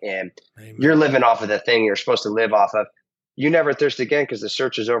belong in. Amen. You're living off of the thing you're supposed to live off of. You never thirst again because the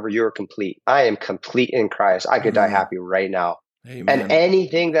search is over. You're complete. I am complete in Christ. I could die happy right now. Amen. And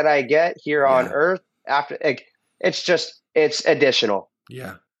anything that I get here on earth, after, like, it's additional.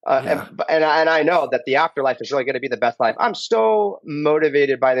 Yeah. And I know that the afterlife is really going to be the best life. I'm so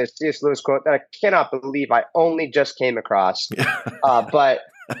motivated by this C.S. Lewis quote that I cannot believe I only just came across. But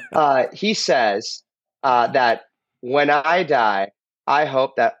he says that when I die, I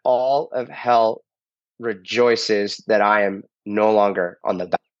hope that all of hell rejoices that I am no longer on the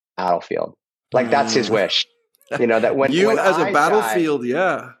battlefield. Like, that's his wish. That when as I a battlefield,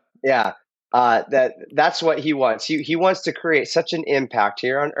 die, that's what he wants. He wants to create such an impact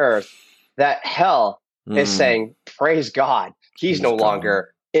here on earth that hell is saying, praise God, he's no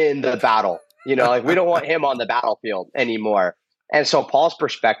longer in the battle. Like, we don't want him on the battlefield anymore. And so Paul's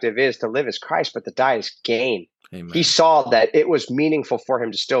perspective is to live as Christ, but to die is gain. Amen. He saw that it was meaningful for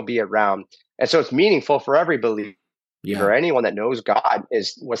him to still be around. And so it's meaningful for every believer. Anyone that knows God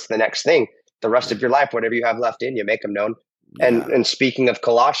is what's the next thing. The rest of your life, whatever you have left in you, make them known. And speaking of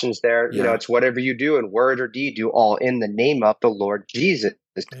Colossians there, it's whatever you do in word or deed, do all in the name of the Lord Jesus.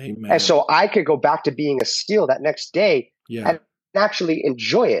 Amen. And so I could go back to being a SEAL that next day and actually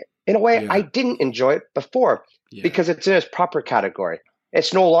enjoy it in a way I didn't enjoy it before because it's in its proper category.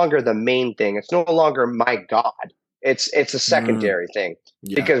 It's no longer the main thing. It's no longer my God. It's a secondary thing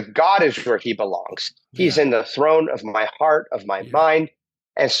because God is where he belongs. He's in the throne of my heart, of my mind.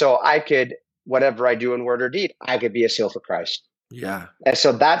 And so I could, whatever I do in word or deed, I could be a SEAL for Christ. Yeah. And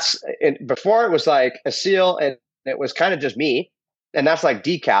so before it was like a SEAL and it was kind of just me. And that's like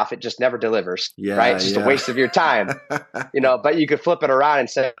decaf. It just never delivers. Yeah, right. It's just a waste of your time, but you could flip it around and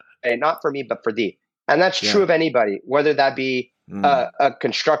say, hey, not for me, but for thee. And that's true of anybody, whether that be a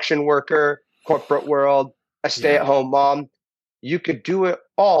construction worker, corporate world, a stay-at-home mom. You could do it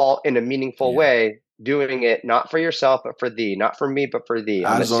all in a meaningful way, doing it not for yourself, but for thee, not for me, but for thee.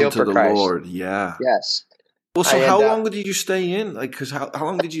 As unto the Christ. Lord, yeah. Yes. Well, so how long did you stay in? Like, because how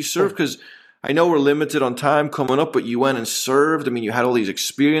long did you serve? Because I know we're limited on time coming up, but you went and served. I mean, you had all these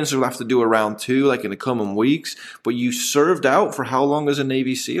experiences. We'll have to do a round 2, like in the coming weeks. But you served out for how long as a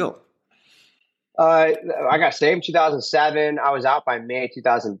Navy SEAL? I got saved in 2007. I was out by May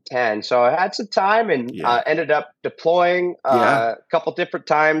 2010. So I had some time and ended up deploying a couple different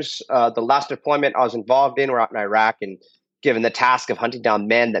times. The last deployment I was involved in, we're out in Iraq and given the task of hunting down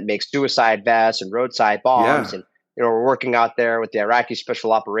men that make suicide vests and roadside bombs. And, we're working out there with the Iraqi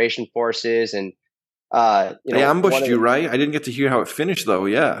Special Operation Forces. And, they ambushed you, right? I didn't get to hear how it finished, though.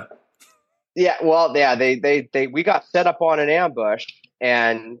 Yeah. Yeah. Well, we got set up on an ambush.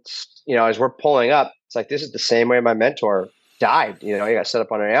 And, as we're pulling up, it's like, this is the same way my mentor died. You got set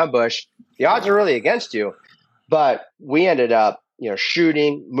up on an ambush. The odds are really against you. But we ended up,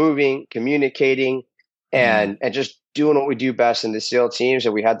 shooting, moving, communicating, and just doing what we do best in the SEAL teams.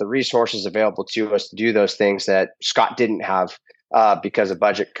 And we had the resources available to us to do those things that Scott didn't have because of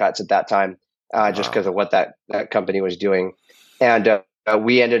budget cuts at that time, just because of what that company was doing. And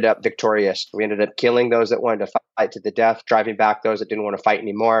we ended up victorious. We ended up killing those that wanted to fight to the death, driving back those that didn't want to fight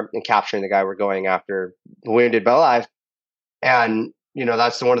anymore, and capturing the guy we're going after, wounded but alive. And,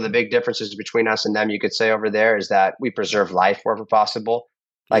 that's one of the big differences between us and them, you could say over there, is that we preserve life wherever possible.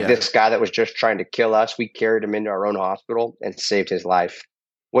 Like this guy that was just trying to kill us, we carried him into our own hospital and saved his life,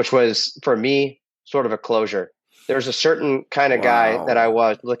 which was, for me, sort of a closure. There's a certain kind of guy that I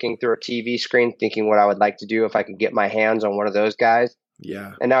was looking through a TV screen thinking what I would like to do if I could get my hands on one of those guys.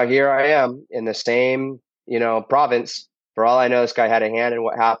 Yeah. And now here I am in the same, province. For all I know, this guy had a hand in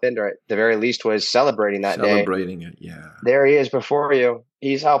what happened, or at the very least was celebrating that day. Celebrating it, yeah. There he is before you.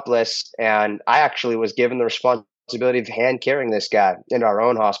 He's helpless. And I actually was given the responsibility of hand carrying this guy into our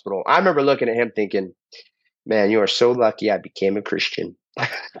own hospital. I remember looking at him thinking, man, you are so lucky I became a Christian.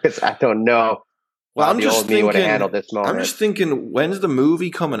 Because I don't know. Well, I'm just thinking, this moment. I'm just thinking, when's the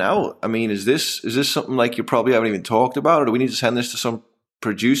movie coming out? I mean, is this something like you probably haven't even talked about, or do we need to send this to some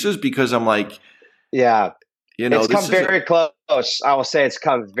producers? Because I'm like, it's come very close. I will say it's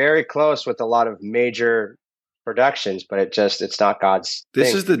come very close with a lot of major productions, but it's not God's.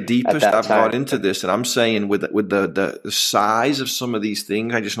 This is the deepest I've got into this, and I'm saying with the size of some of these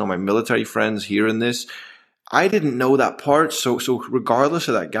things, I just know my military friends hearing this. I didn't know that part, so regardless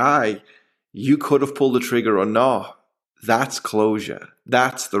of that guy, you could have pulled the trigger or not. That's closure.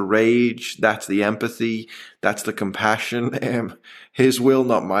 That's the rage. That's the empathy. That's the compassion. His will,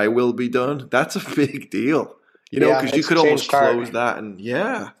 not my will, be done. That's a big deal. Because you could almost close that and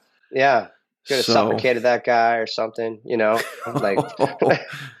Yeah. Could have suffocated that guy or something, like.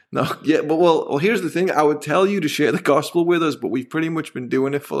 No, yeah, but well, here's the thing. I would tell you to share the gospel with us, but we've pretty much been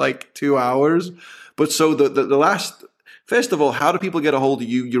doing it for like 2 hours. But so the last, first of all, how do people get a hold of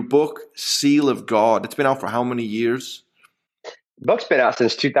you? Your book, Seal of God, it's been out for how many years? Book's been out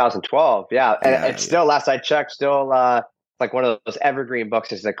since 2012. Yeah. And it's still, last I checked, still like one of those evergreen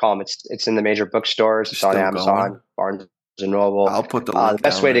books, as they call them. It's in the major bookstores. It's on Amazon, Barnes and Noble. I'll put the link the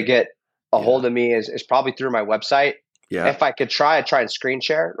best way to get a hold of me is probably through my website. Yeah. If I could try and screen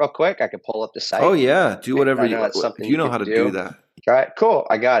share it real quick, I could pull up the site. Oh yeah. Do whatever you know how to do that. All right, cool.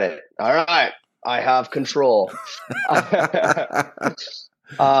 I got it. All right. I have control. Let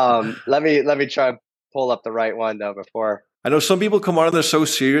me try and pull up the right one though before. I know some people come on and they're so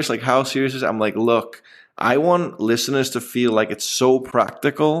serious, like how serious is it? I'm like, look, I want listeners to feel like it's so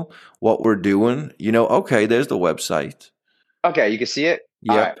practical what we're doing. Okay, there's the website. Okay, you can see it?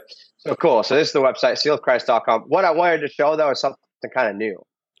 Yeah. All right. So cool. So this is the website, sealofchrist.com. What I wanted to show though is something kind of new.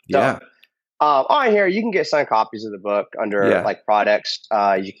 Yeah. On here, you can get signed copies of the book under like products.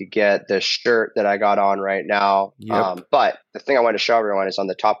 You could get the shirt that I got on right now. Yep. But the thing I want to show everyone is on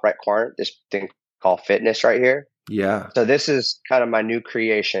the top right corner, this thing called Fitness right here. Yeah. So this is kind of my new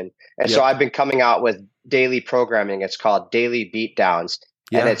creation. And so I've been coming out with daily programming. It's called Daily Beatdowns.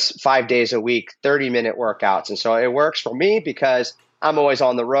 And it's 5 days a week, 30-minute workouts. And so it works for me because I'm always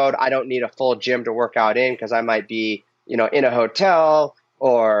on the road. I don't need a full gym to work out in because I might be, in a hotel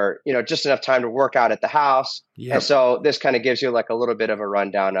or, just enough time to work out at the house. Yep. And so this kind of gives you like a little bit of a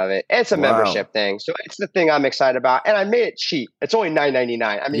rundown of it. It's a membership thing. So it's the thing I'm excited about. And I made it cheap. It's only $9.99.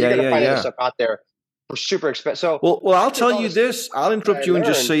 I mean, you're going to find other stuff out there for super expensive. So, well, I'll tell you this. I'll interrupt you and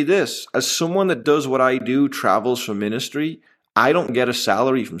just say this. As someone that does what I do, travels for ministry, I don't get a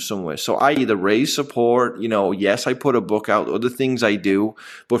salary from somewhere. So I either raise support, yes, I put a book out, other things I do.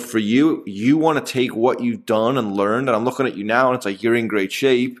 But for you, you want to take what you've done and learned. And I'm looking at you now and it's like, you're in great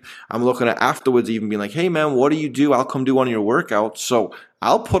shape. I'm looking at afterwards even being like, hey man, what do you do? I'll come do one of your workouts. So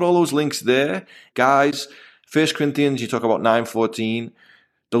I'll put all those links there. Guys, 1 Corinthians, you talk about 9:14.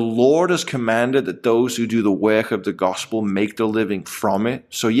 The Lord has commanded that those who do the work of the gospel make their living from it.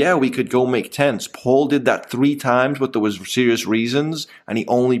 So we could go make tents. Paul did that 3 times, but there was serious reasons, and he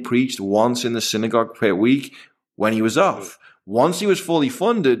only preached once in the synagogue per week when he was off. Once he was fully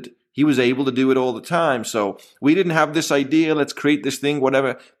funded, he was able to do it all the time. So we didn't have this idea, let's create this thing,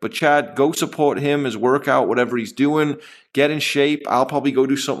 whatever. But Chad, go support him, his workout, whatever he's doing. Get in shape. I'll probably go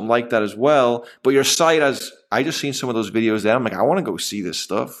do something like that as well. But your site has... I just seen some of those videos there. I'm like, I want to go see this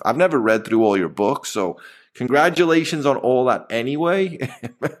stuff. I've never read through all your books. So congratulations on all that anyway.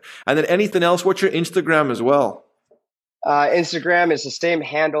 And then anything else? What's your Instagram as well? Instagram is the same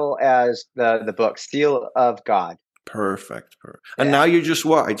handle as the book, Seal of God. Perfect. And now you're just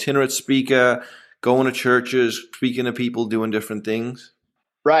what? Itinerant speaker, going to churches, speaking to people, doing different things?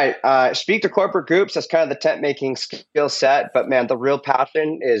 Right. Speak to corporate groups. That's kind of the tent making skill set. But man, the real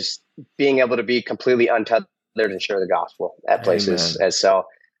passion is being able to be completely untethered and share the gospel at places. And so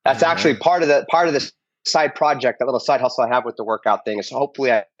that's actually part of the side project, that little side hustle I have with the workout thing. Is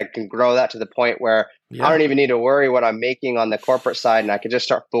hopefully I can grow that to the point where I don't even need to worry what I'm making on the corporate side, and I can just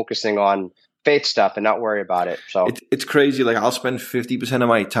start focusing on faith stuff and not worry about it. So it's crazy. Like I'll spend 50% of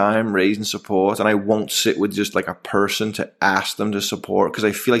my time raising support, and I won't sit with just like a person to ask them to support because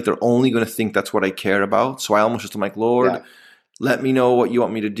I feel like they're only going to think that's what I care about. So I almost just am like, Lord, let me know what you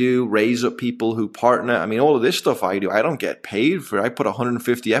want me to do. Raise up people who partner. I mean, all of this stuff I do, I don't get paid for. I put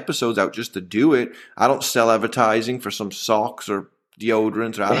 150 episodes out just to do it. I don't sell advertising for some socks or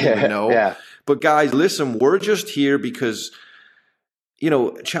deodorants, or I don't even know. But guys, listen, we're just here because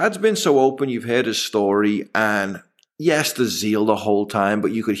Chad's been so open. You've heard his story, and yes, the zeal the whole time,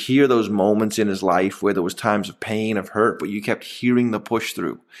 but you could hear those moments in his life where there was times of pain, of hurt, but you kept hearing the push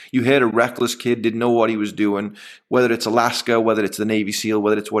through. You heard a reckless kid, didn't know what he was doing, whether it's Alaska, whether it's the Navy SEAL,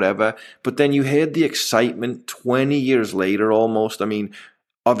 whether it's whatever. But then you heard the excitement 20 years later almost,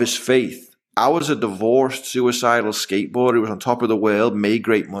 of his faith. I was a divorced, suicidal skateboarder who was on top of the world, made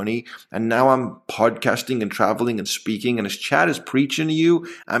great money, and now I'm podcasting and traveling and speaking, and as Chad is preaching to you,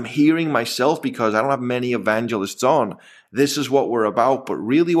 I'm hearing myself because I don't have many evangelists on. This is what we're about, but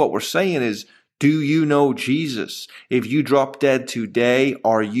really what we're saying is, do you know Jesus? If you drop dead today,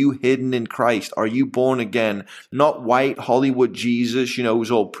 are you hidden in Christ? Are you born again? Not white Hollywood Jesus, who's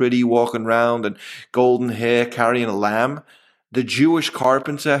all pretty walking around and golden hair carrying a lamb. The Jewish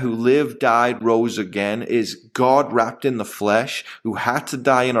carpenter who lived, died, rose again is God wrapped in the flesh, who had to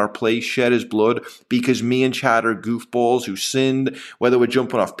die in our place, shed his blood, because me and Chad are goofballs who sinned, whether we're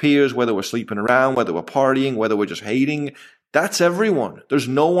jumping off piers, whether we're sleeping around, whether we're partying, whether we're just hating. That's everyone. There's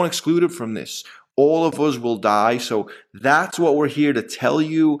no one excluded from this. All of us will die. So that's what we're here to tell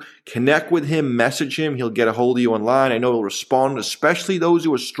you. Connect with him, message him. He'll get a hold of you online. I know he'll respond, especially those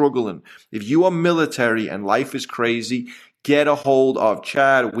who are struggling. If you are military and life is crazy, get a hold of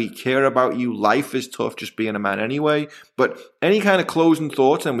Chad. We care about you. Life is tough just being a man anyway. But any kind of closing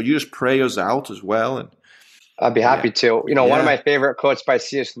thoughts, and would you just pray us out as well? And I'd be happy to. One of my favorite quotes by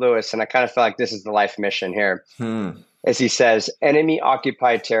C.S. Lewis, and I kind of feel like this is the life mission here, as he says,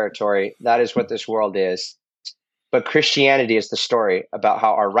 enemy-occupied territory, that is what this world is. But Christianity is the story about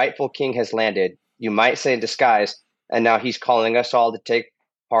how our rightful king has landed, you might say in disguise, and now he's calling us all to take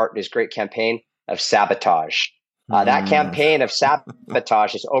part in his great campaign of sabotage. That campaign of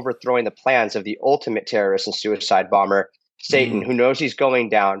sabotage is overthrowing the plans of the ultimate terrorist and suicide bomber, Satan, who knows he's going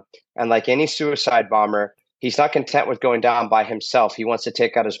down. And like any suicide bomber, he's not content with going down by himself. He wants to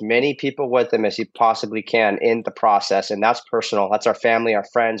take out as many people with him as he possibly can in the process. And that's personal. That's our family, our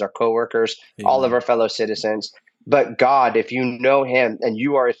friends, our coworkers, all of our fellow citizens. But God, if you know him and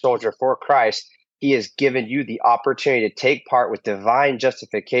you are a soldier for Christ, he has given you the opportunity to take part with divine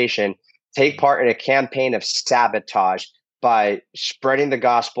justification, take part in a campaign of sabotage by spreading the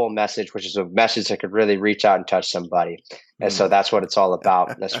gospel message, which is a message that could really reach out and touch somebody. And so that's what it's all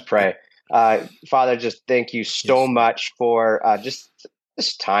about. Let's pray. Father, just thank you so much for just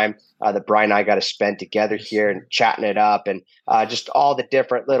this time that Brian and I got to spend together here and chatting it up, and just all the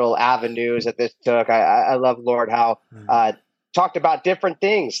different little avenues that this took. I love, Lord, how talked about different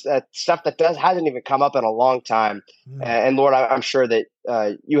things, stuff that hasn't even come up in a long time. And Lord, I'm sure that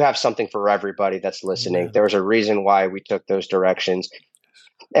you have something for everybody that's listening. There was a reason why we took those directions.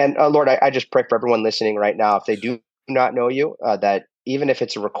 And Lord, I just pray for everyone listening right now, if they do not know you, that even if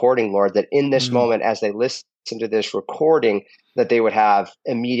it's a recording, Lord, that in this moment, as they listen to this recording, that they would have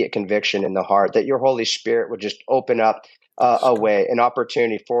immediate conviction in the heart, that your Holy Spirit would just open up a way, an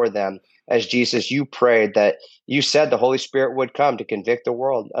opportunity for them. As Jesus, you prayed that you said the Holy Spirit would come to convict the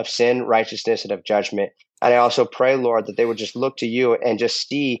world of sin, righteousness, and of judgment. And I also pray, Lord, that they would just look to you and just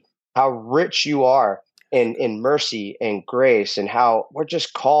see how rich you are in mercy and grace, and how we're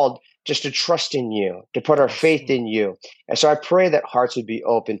just called just to trust in you, to put our faith in you. And so I pray that hearts would be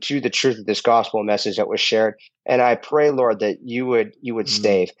open to the truth of this gospel message that was shared. And I pray, Lord, that you would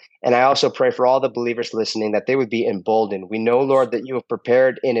save. And I also pray for all the believers listening, that they would be emboldened. We know, Lord, that you have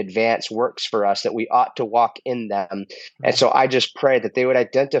prepared in advance works for us, that we ought to walk in them. And so I just pray that they would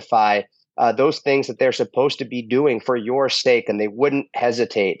identify those things that they're supposed to be doing for your sake, and they wouldn't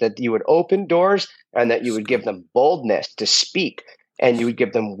hesitate, that you would open doors and that you would give them boldness to speak, and you would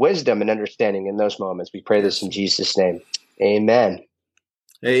give them wisdom and understanding in those moments. We pray this in Jesus' name. Amen.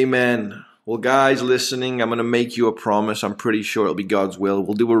 Amen. Well, guys listening, I'm going to make you a promise. I'm pretty sure it'll be God's will.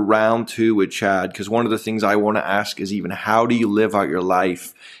 We'll do a round 2 with Chad, because one of the things I want to ask is even how do you live out your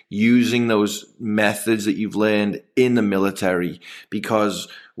life using those methods that you've learned in the military? Because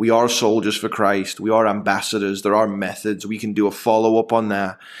we are soldiers for Christ. We are ambassadors. There are methods. We can do a follow-up on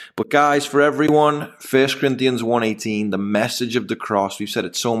that. But guys, for everyone, 1 Corinthians 1:18, the message of the cross, we've said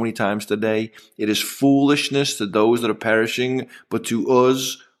it so many times today, it is foolishness to those that are perishing, but to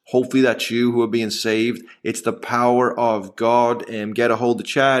us, hopefully that's you who are being saved, it's the power of God. Get a hold of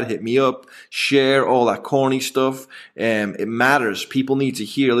Chad, hit me up, share all that corny stuff. It matters. People need to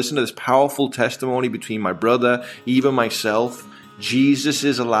hear. Listen to this powerful testimony between my brother, even myself. Jesus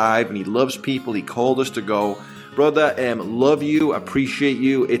is alive and he loves people. He called us to go. Brother, love you, appreciate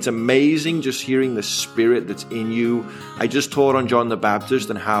you. It's amazing just hearing the spirit that's in you. I just taught on John the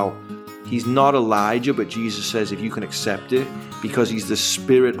Baptist and how he's not Elijah, but Jesus says if you can accept it, because he's the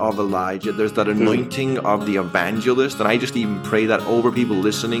spirit of Elijah. There's that anointing of the evangelist, and I just even pray that over people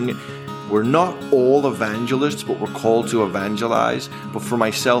listening. We're not all evangelists, but we're called to evangelize. But for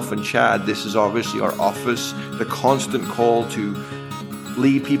myself and Chad, this is obviously our office, the constant call to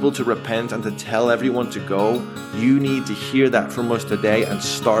lead people to repent and to tell everyone to go. You need to hear that from us today and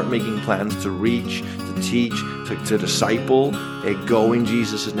start making plans to reach, to teach, to disciple. Go in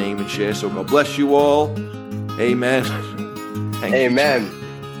Jesus' name and share. So God bless you all. Amen. Amen.